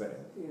what he's saying.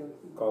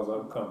 Because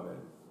I'm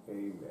coming.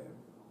 Amen.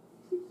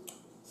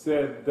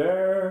 Said,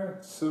 there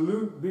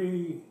salute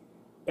thee,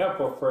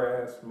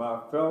 Epaphras, my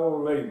fellow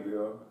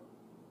laborer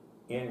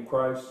in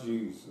Christ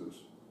Jesus.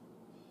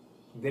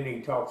 Then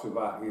he talks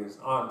about his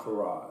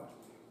entourage.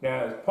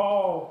 Now, as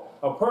Paul,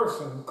 a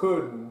person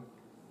couldn't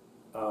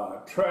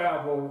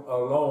travel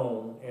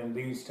alone in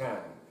these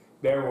times.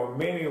 There were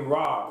many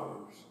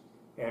robbers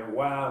and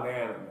wild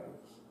animals.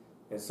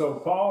 And so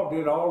Paul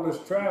did all this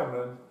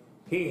traveling.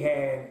 He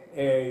had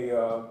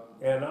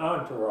an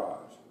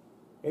entourage.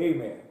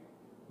 Amen.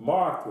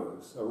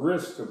 Marcus,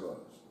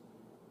 Aristobulus,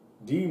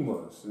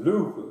 Demas,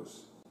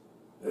 Lucas.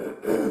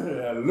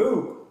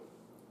 Luke,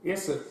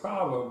 it's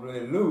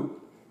probably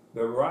Luke,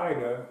 the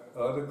writer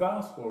of the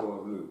Gospel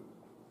of Luke.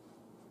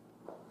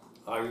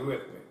 Are you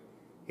with me?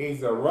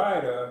 He's the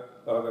writer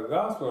of the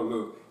Gospel of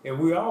Luke. And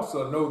we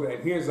also know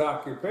that his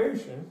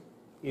occupation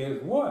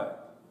is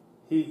what?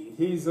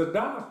 He's a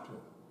doctor.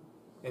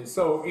 And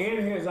so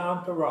in his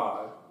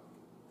entourage,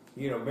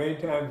 you know, many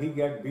times he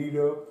got beat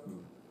up, and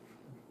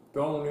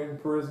thrown in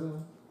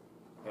prison,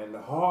 and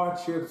the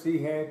hardships he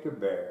had to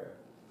bear.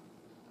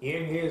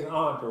 In his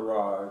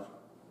entourage,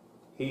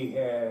 he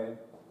had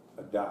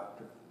a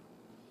doctor.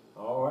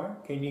 All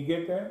right, can you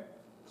get that?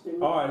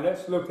 All right,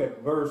 let's look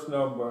at verse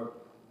number,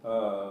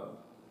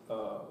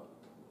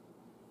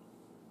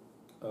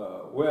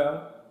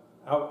 well,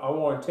 I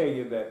want to tell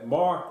you that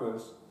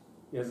Marcus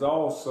is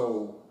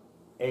also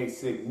a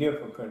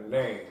significant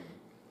name.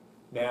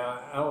 Now,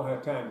 I don't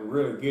have time to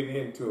really get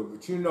into it,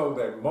 but you know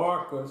that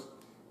Marcus,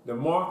 the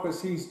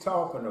Marcus he's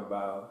talking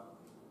about,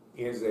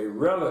 is a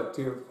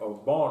relative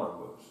of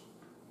Barnabas.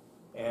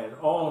 And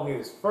on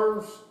his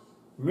first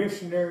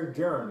missionary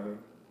journey,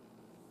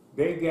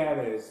 they got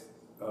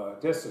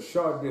just a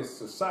short distance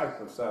to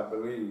Cyprus, I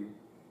believe,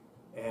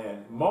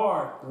 and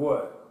Mark,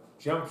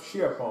 jumped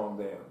ship on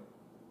them.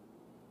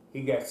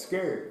 He got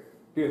scared,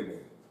 didn't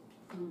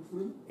he?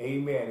 Mm-hmm.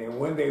 Amen. And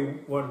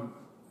when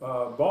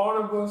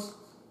Barnabas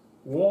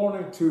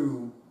wanted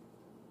to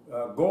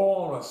go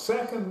on a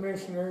second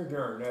missionary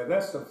journey, now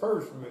that's the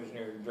first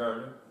missionary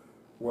journey,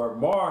 where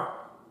Mark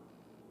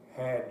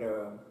had,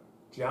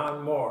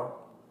 John Mark,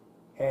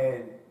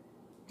 had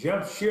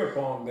jumped ship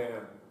on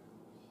them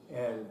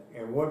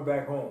and went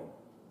back home.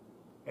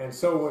 And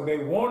so when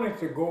they wanted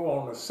to go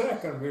on the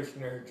second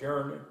missionary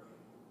journey,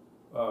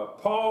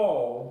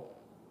 Paul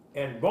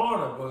and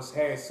Barnabas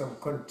had some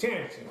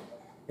contention.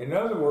 In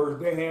other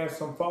words, they had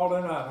some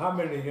falling out. How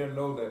many of you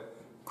know that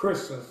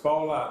Christians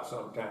fall out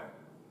sometimes?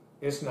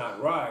 It's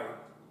not right,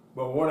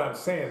 but what I'm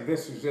saying,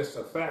 this is just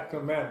a fact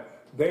of the matter.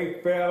 They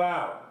fell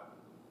out.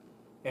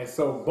 And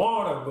so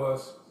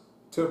Barnabas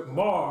took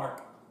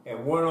Mark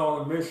and went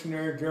on a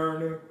missionary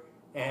journey,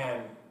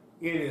 and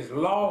it is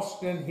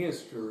lost in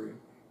history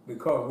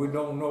because we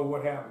don't know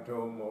what happened to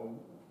them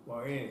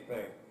or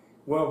anything.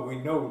 Well, we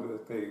know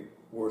that they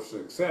were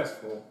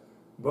successful,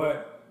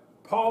 but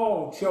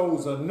Paul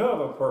chose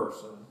another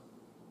person,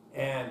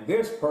 and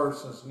this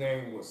person's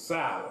name was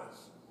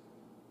Silas.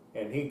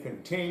 And he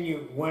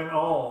went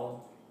on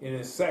in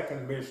his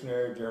second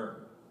missionary journey.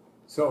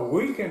 So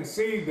we can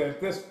see that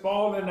this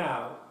falling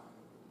out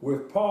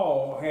with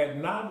Paul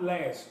had not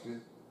lasted,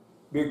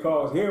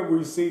 because here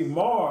we see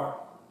Mark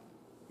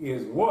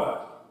is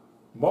what?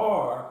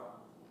 Mark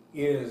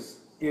is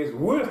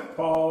with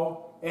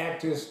Paul at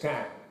this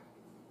time.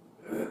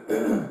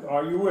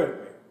 Are you with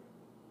me?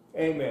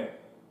 Amen.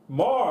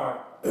 Mark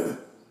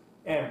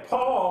and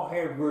Paul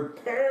had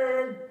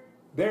repaired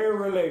their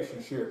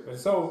relationship. And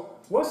so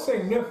what's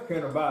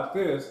significant about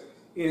this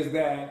is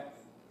that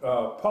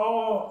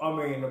Paul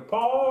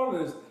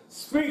is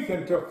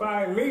speaking to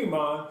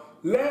Philemon,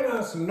 let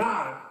us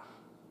not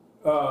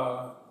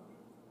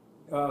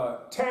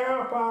tear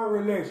up our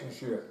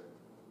relationship.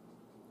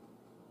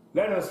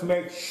 Let us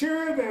make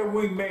sure that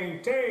we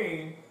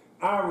maintain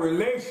our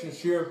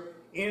relationship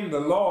in the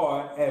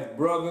Lord as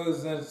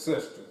brothers and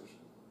sisters.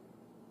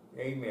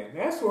 Amen.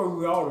 That's where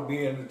we ought to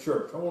be in the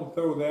church. I want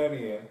to throw that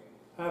in.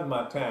 I have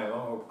my time. I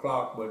don't have a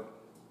clock, but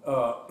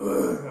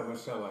how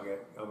much time I got?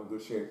 I'm in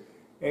good shape.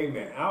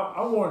 Amen.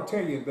 I want to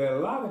tell you that a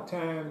lot of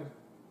times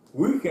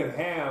we can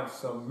have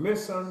some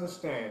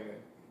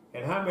misunderstanding.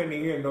 And how many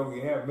here know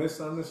you have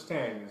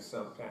misunderstandings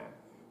sometimes?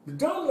 But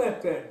don't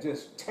let that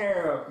just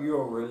tear up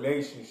your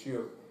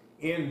relationship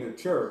in the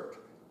church.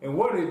 And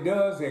what it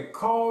does, it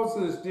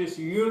causes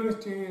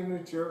disunity in the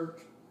church.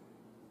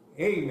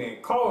 Amen.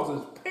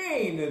 Causes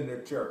pain in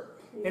the church.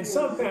 And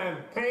sometimes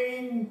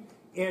pain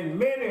in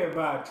many of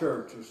our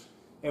churches.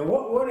 And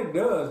what it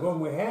does, when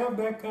we have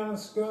that kind of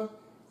stuff,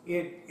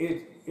 it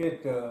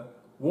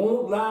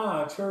won't allow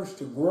our church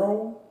to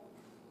grow.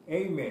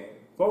 Amen.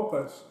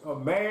 Folks are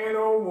mad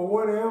over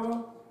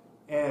whatever,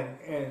 and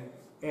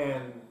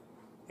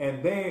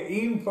they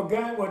even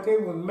forgot what they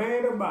were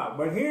mad about.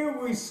 But here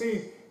we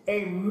see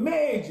a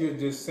major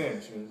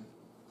dissension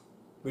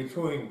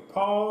between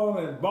Paul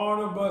and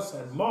Barnabas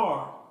and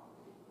Mark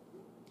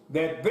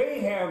that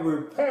they have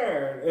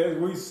repaired, as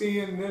we see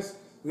in this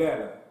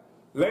letter.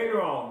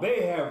 Later on,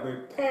 they have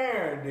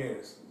repaired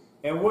this.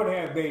 And what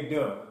have they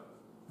done?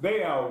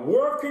 They are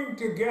working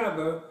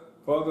together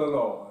for the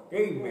Lord.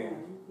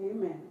 Amen.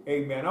 Amen.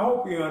 Amen. I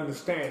hope you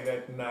understand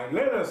that tonight.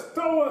 Let us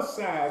throw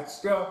aside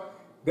stuff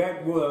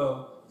that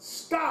will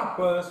stop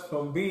us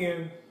from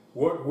being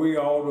what we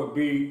ought to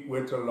be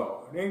with the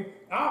Lord. And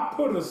I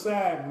put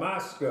aside my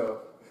stuff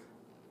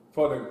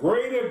for the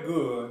greater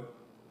good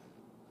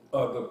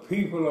of the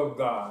people of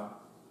God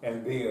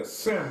and the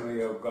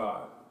assembly of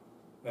God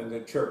and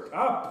the church.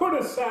 I put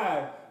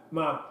aside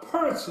my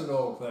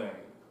personal thing.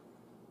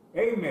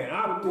 Amen.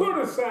 I put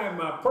aside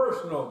my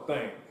personal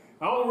thing.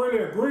 I don't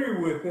really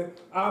agree with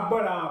it,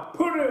 but I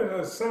put it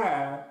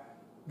aside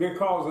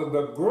because of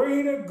the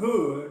greater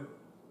good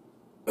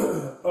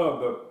of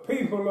the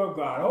people of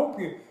God. I hope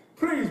you,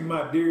 please,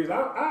 my dears,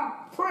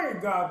 I pray,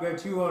 God,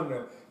 that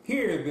you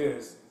hear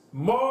this.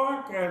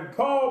 Mark and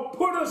Paul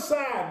put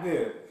aside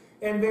this.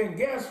 And then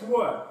guess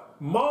what?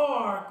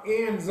 Mark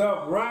ends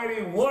up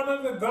writing one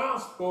of the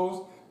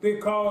Gospels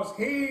because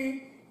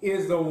he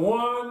is the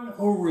one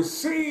who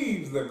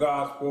receives the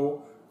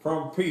gospel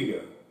from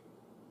Peter,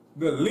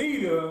 the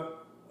leader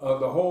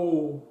of the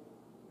whole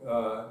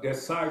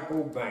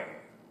disciple band.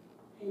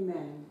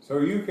 Amen. So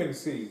you can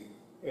see,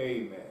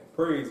 amen,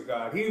 praise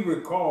God. He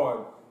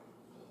recorded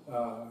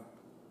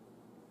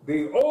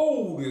the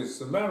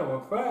oldest, as a matter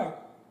of fact,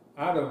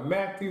 out of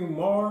Matthew,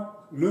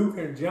 Mark, Luke,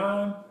 and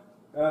John.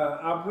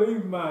 I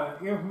believe my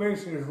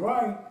information is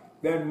right,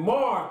 that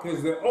Mark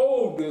is the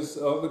oldest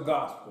of the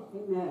gospel.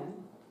 Amen.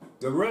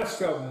 The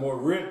rest of them were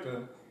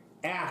written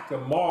after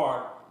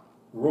Mark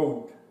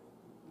wrote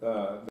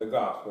the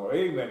gospel.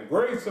 Amen.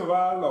 Grace of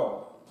our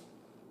Lord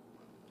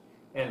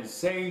and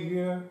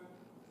Savior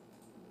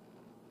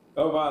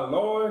of our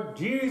Lord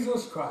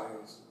Jesus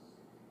Christ,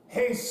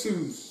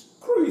 Jesus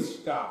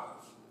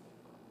Christos,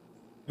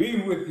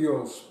 be with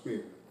your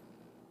spirit.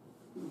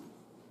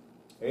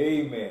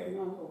 Amen.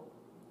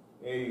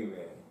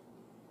 Amen.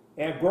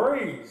 And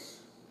grace,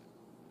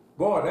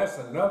 boy, that's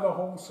another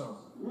whole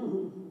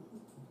sermon.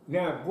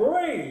 Now,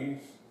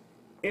 grace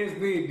is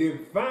the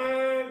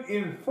divine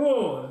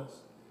influence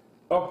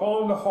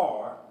upon the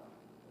heart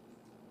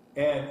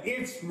and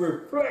its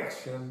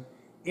reflection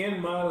in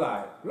my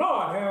life.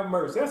 Lord, have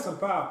mercy. That's some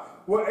power.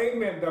 Well,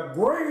 amen. The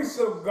grace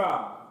of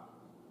God.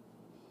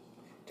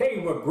 Tell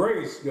you what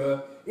grace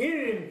does.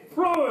 It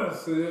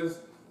influences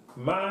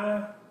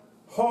my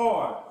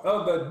heart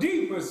of the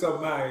deepest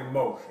of my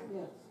emotions.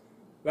 Yes.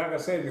 Like I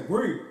said in the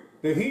Greek,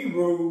 the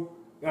Hebrew,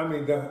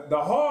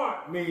 the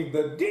heart means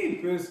the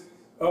deepest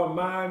of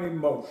mine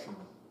emotion.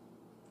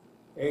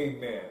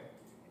 Amen.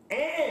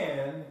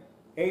 And,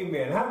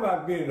 amen, how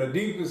about being the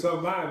deepest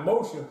of my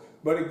emotion?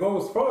 But it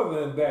goes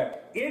further than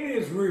that. It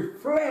is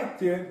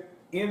reflected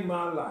in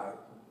my life.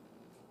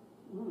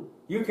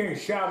 You can't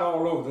shout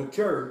all over the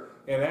church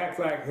and act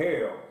like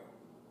hell.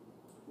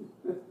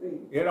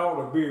 It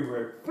ought to be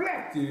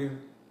reflected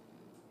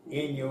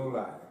in your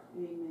life.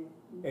 Amen.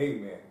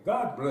 Amen.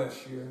 God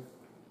bless you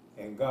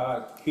and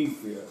God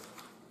keep you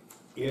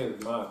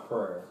is my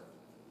prayer.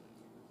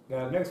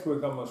 Now next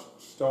week I'm going to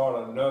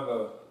start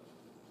another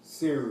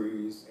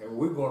series and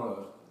we're going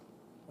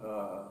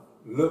to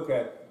look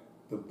at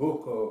the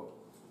book of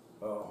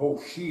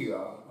Hosea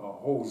or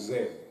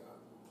Hosea.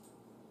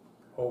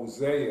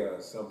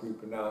 Hosea, some people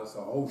pronounce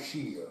it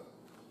Hosea.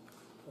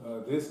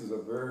 This is a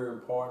very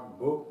important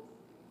book,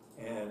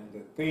 and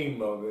the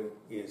theme of it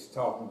is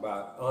talking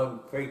about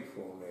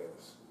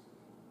unfaithfulness.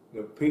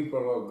 The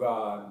people of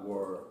God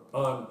were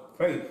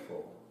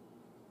unfaithful,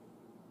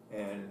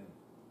 and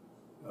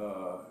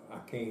I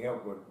can't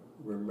help but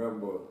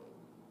remember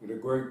the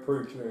great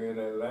preacher in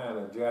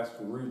Atlanta,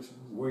 Jasper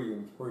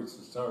Williams, preached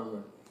a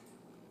sermon,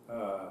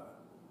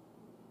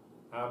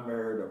 I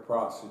married a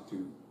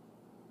prostitute,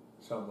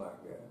 something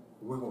like that.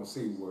 We're going to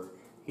see what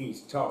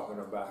he's talking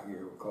about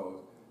here, because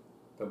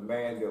the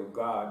man of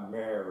God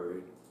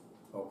married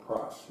a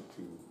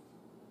prostitute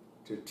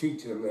to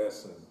teach a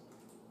lesson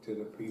to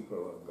the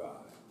people of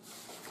God.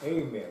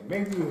 Amen.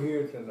 Maybe you're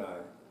here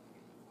tonight.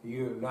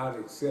 You have not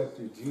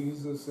accepted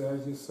Jesus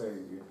as your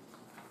Savior.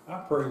 I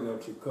pray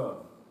that you come.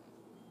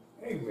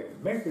 Amen.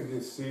 Make a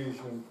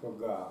decision for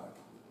God.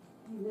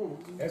 Amen.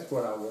 That's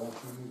what I want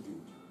you to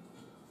do.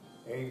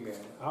 Amen.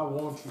 I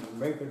want you to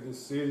make a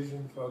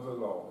decision for the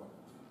Lord.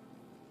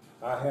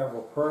 I have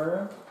a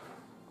prayer,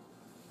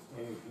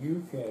 and if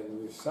you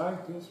can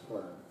recite this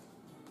prayer,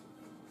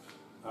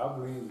 I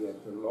believe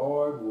that the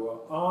Lord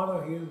will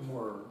honor His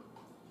word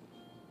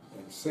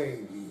and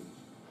save you.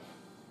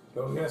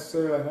 Don't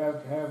necessarily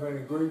have to have any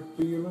great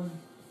feeling,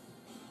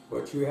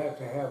 but you have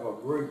to have a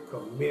great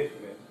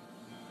commitment.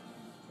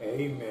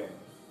 Amen.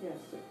 Yes,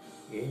 sir.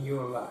 in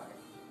your life.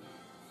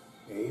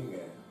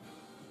 Amen.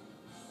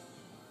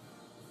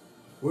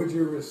 Would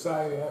you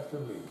recite after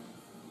me?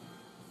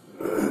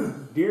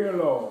 Dear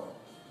Lord,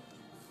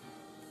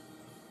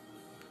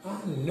 I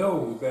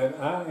know that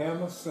I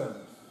am a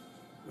sinner.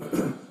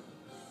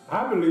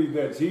 I believe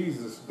that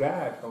Jesus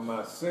died for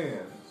my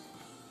sins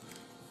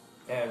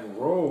and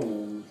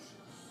rose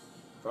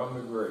from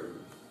the grave.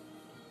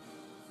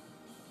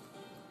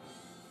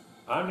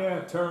 I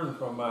now turn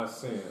from my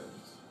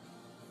sins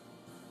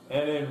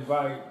and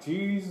invite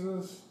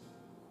Jesus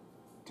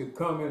to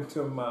come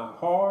into my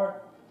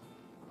heart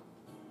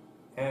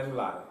and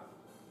life.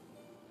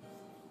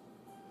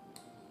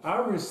 I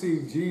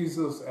receive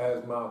Jesus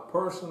as my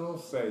personal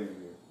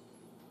Savior,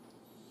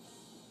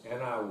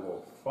 and I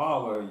will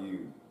follow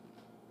you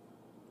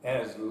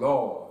as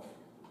Lord.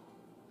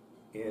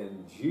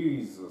 In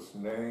Jesus'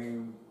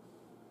 name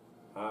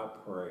I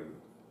pray.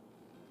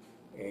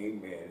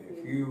 Amen.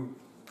 If you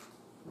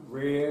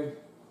read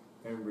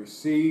and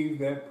received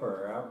that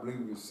prayer, I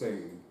believe you're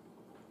saved.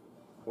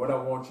 What I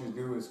want you to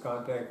do is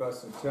contact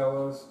us and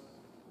tell us,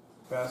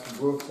 Pastor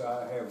Brooks,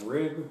 I have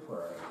read the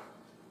prayer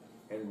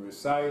and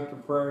recited the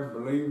prayer and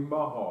believe in my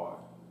heart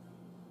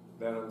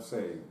that I'm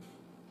saved.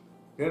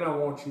 Then I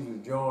want you to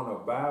join a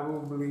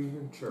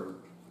Bible-believing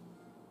church.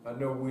 I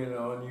know we're in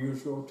an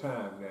unusual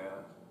time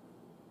now,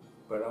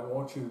 but I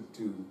want you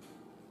to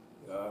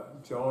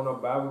join a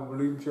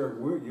Bible-believing church.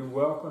 You're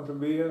welcome to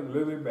be a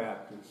Lily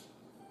Baptist.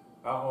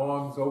 Our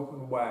arms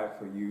open wide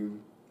for you,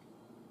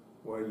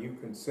 where you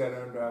can sit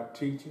under our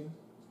teaching,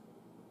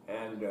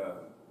 and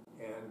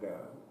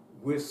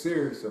we're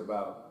serious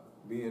about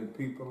being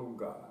people of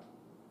God.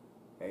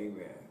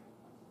 Amen.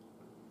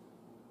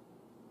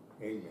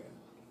 Amen.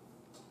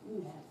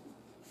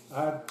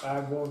 Amen. I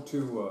want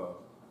to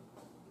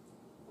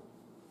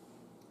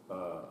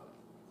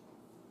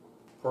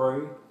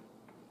pray.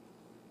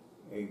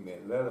 Amen.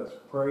 Let us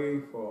pray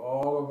for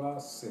all of our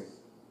sick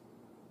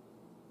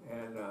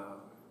and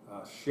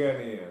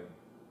shut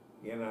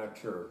in our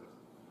church.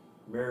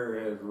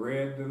 Mary has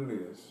read the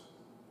list,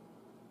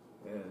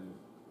 and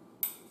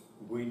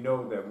we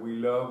know that we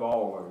love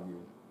all of you.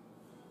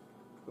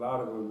 A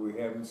lot of it we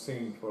haven't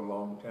seen for a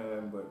long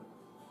time, but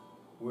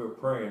we're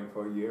praying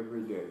for you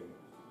every day.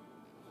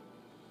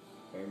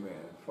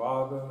 Amen.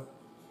 Father,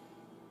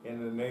 in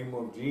the name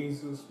of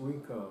Jesus, we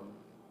come.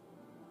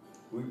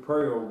 We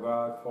pray, oh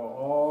God, for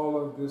all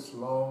of this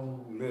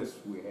long list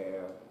we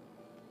have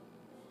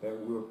that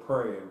we're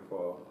praying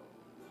for.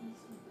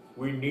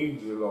 We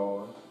need you,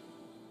 Lord.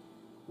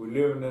 We're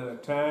living in a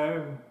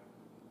time,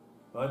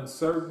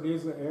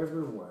 uncertainties are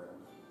everywhere.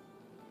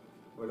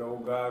 But,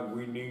 oh God,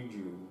 we need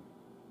you.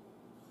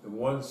 The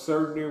one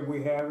certainty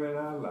we have in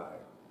our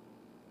life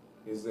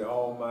is the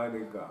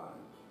Almighty God,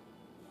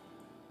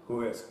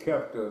 who has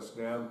kept us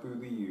down through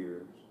the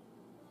years.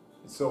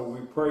 And so we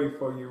pray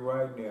for you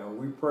right now.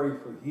 We pray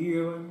for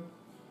healing,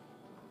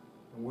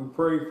 and we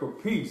pray for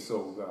peace,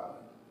 oh God,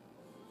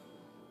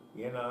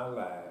 in our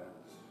lives.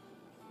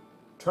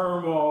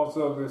 Turmoils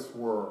of this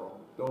world,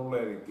 don't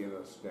let it get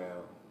us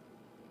down.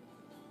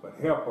 But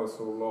help us,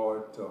 oh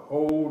Lord, to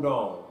hold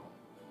on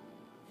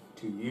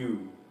to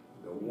you,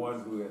 the one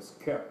who has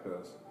kept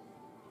us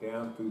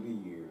down through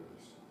the years.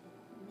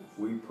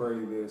 We pray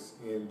this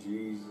in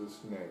Jesus'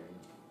 name.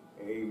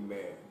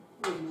 Amen.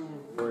 Amen.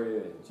 Pray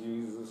in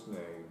Jesus'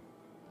 name.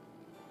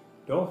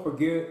 Don't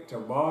forget,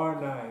 tomorrow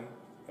night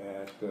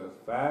at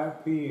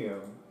 5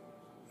 p.m.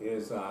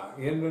 is our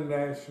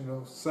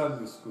International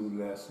Sunday School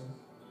lesson,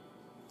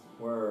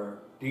 where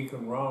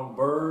Deacon Ron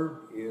Bird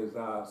is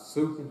our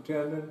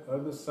superintendent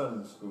of the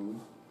Sunday School.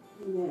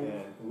 Amen.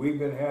 And we've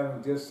been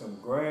having just some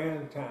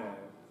grand time.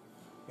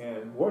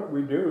 And what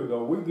we do,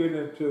 though, we get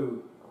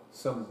into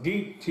some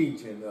deep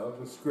teaching of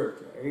the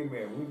Scripture.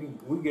 Amen.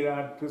 We get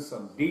out into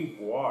some deep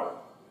water.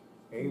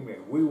 Amen.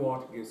 We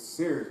want to get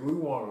serious. We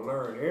want to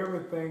learn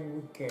everything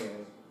we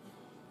can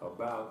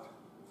about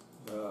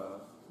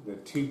the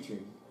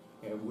teaching.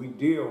 And we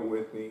deal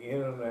with the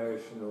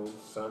International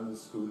Sunday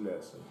School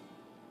lesson.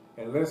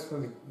 And let's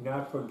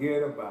not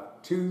forget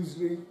about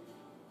Tuesday.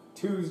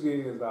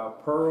 Tuesday is our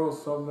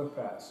Pearls from the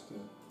Pastor.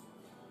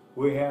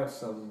 We have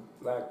some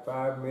like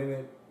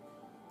 5-minute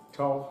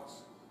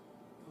talks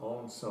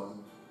on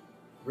some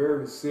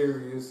very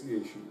serious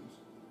issues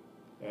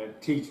and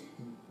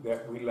teaching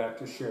that we like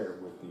to share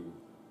with you.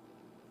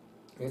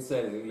 It's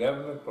at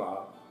 11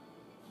 o'clock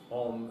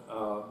on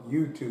our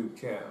YouTube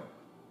channel.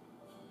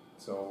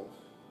 So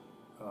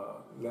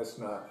let's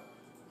not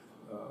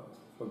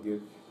forget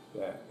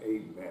that.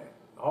 Amen.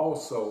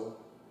 Also,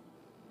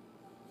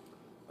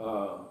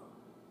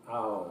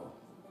 our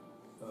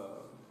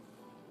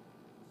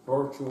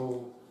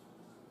virtual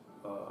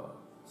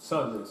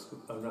Sunday school,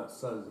 not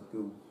Sunday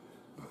school,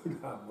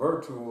 but our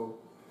virtual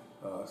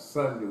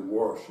Sunday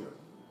worship.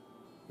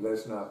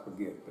 Let's not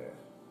forget that.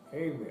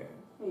 Amen.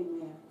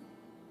 Amen.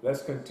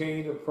 Let's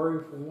continue to pray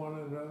for one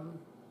another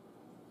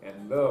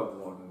and love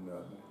one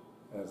another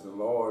as the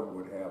Lord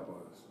would have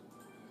us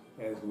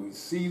as we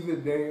see the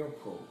day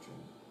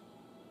approaching.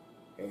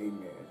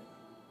 Amen.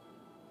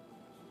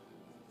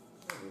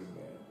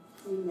 Amen.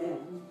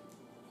 Amen.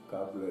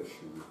 God bless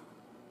you.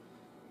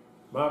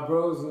 My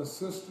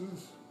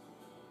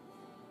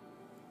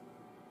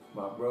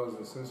brothers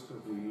and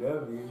sisters, we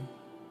love you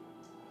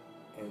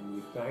and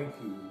we thank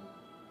you.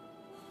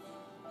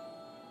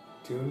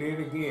 Tune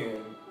in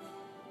again.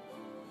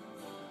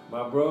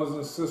 My brothers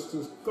and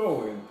sisters,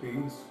 go in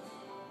peace.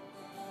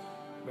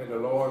 May the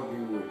Lord be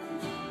with you.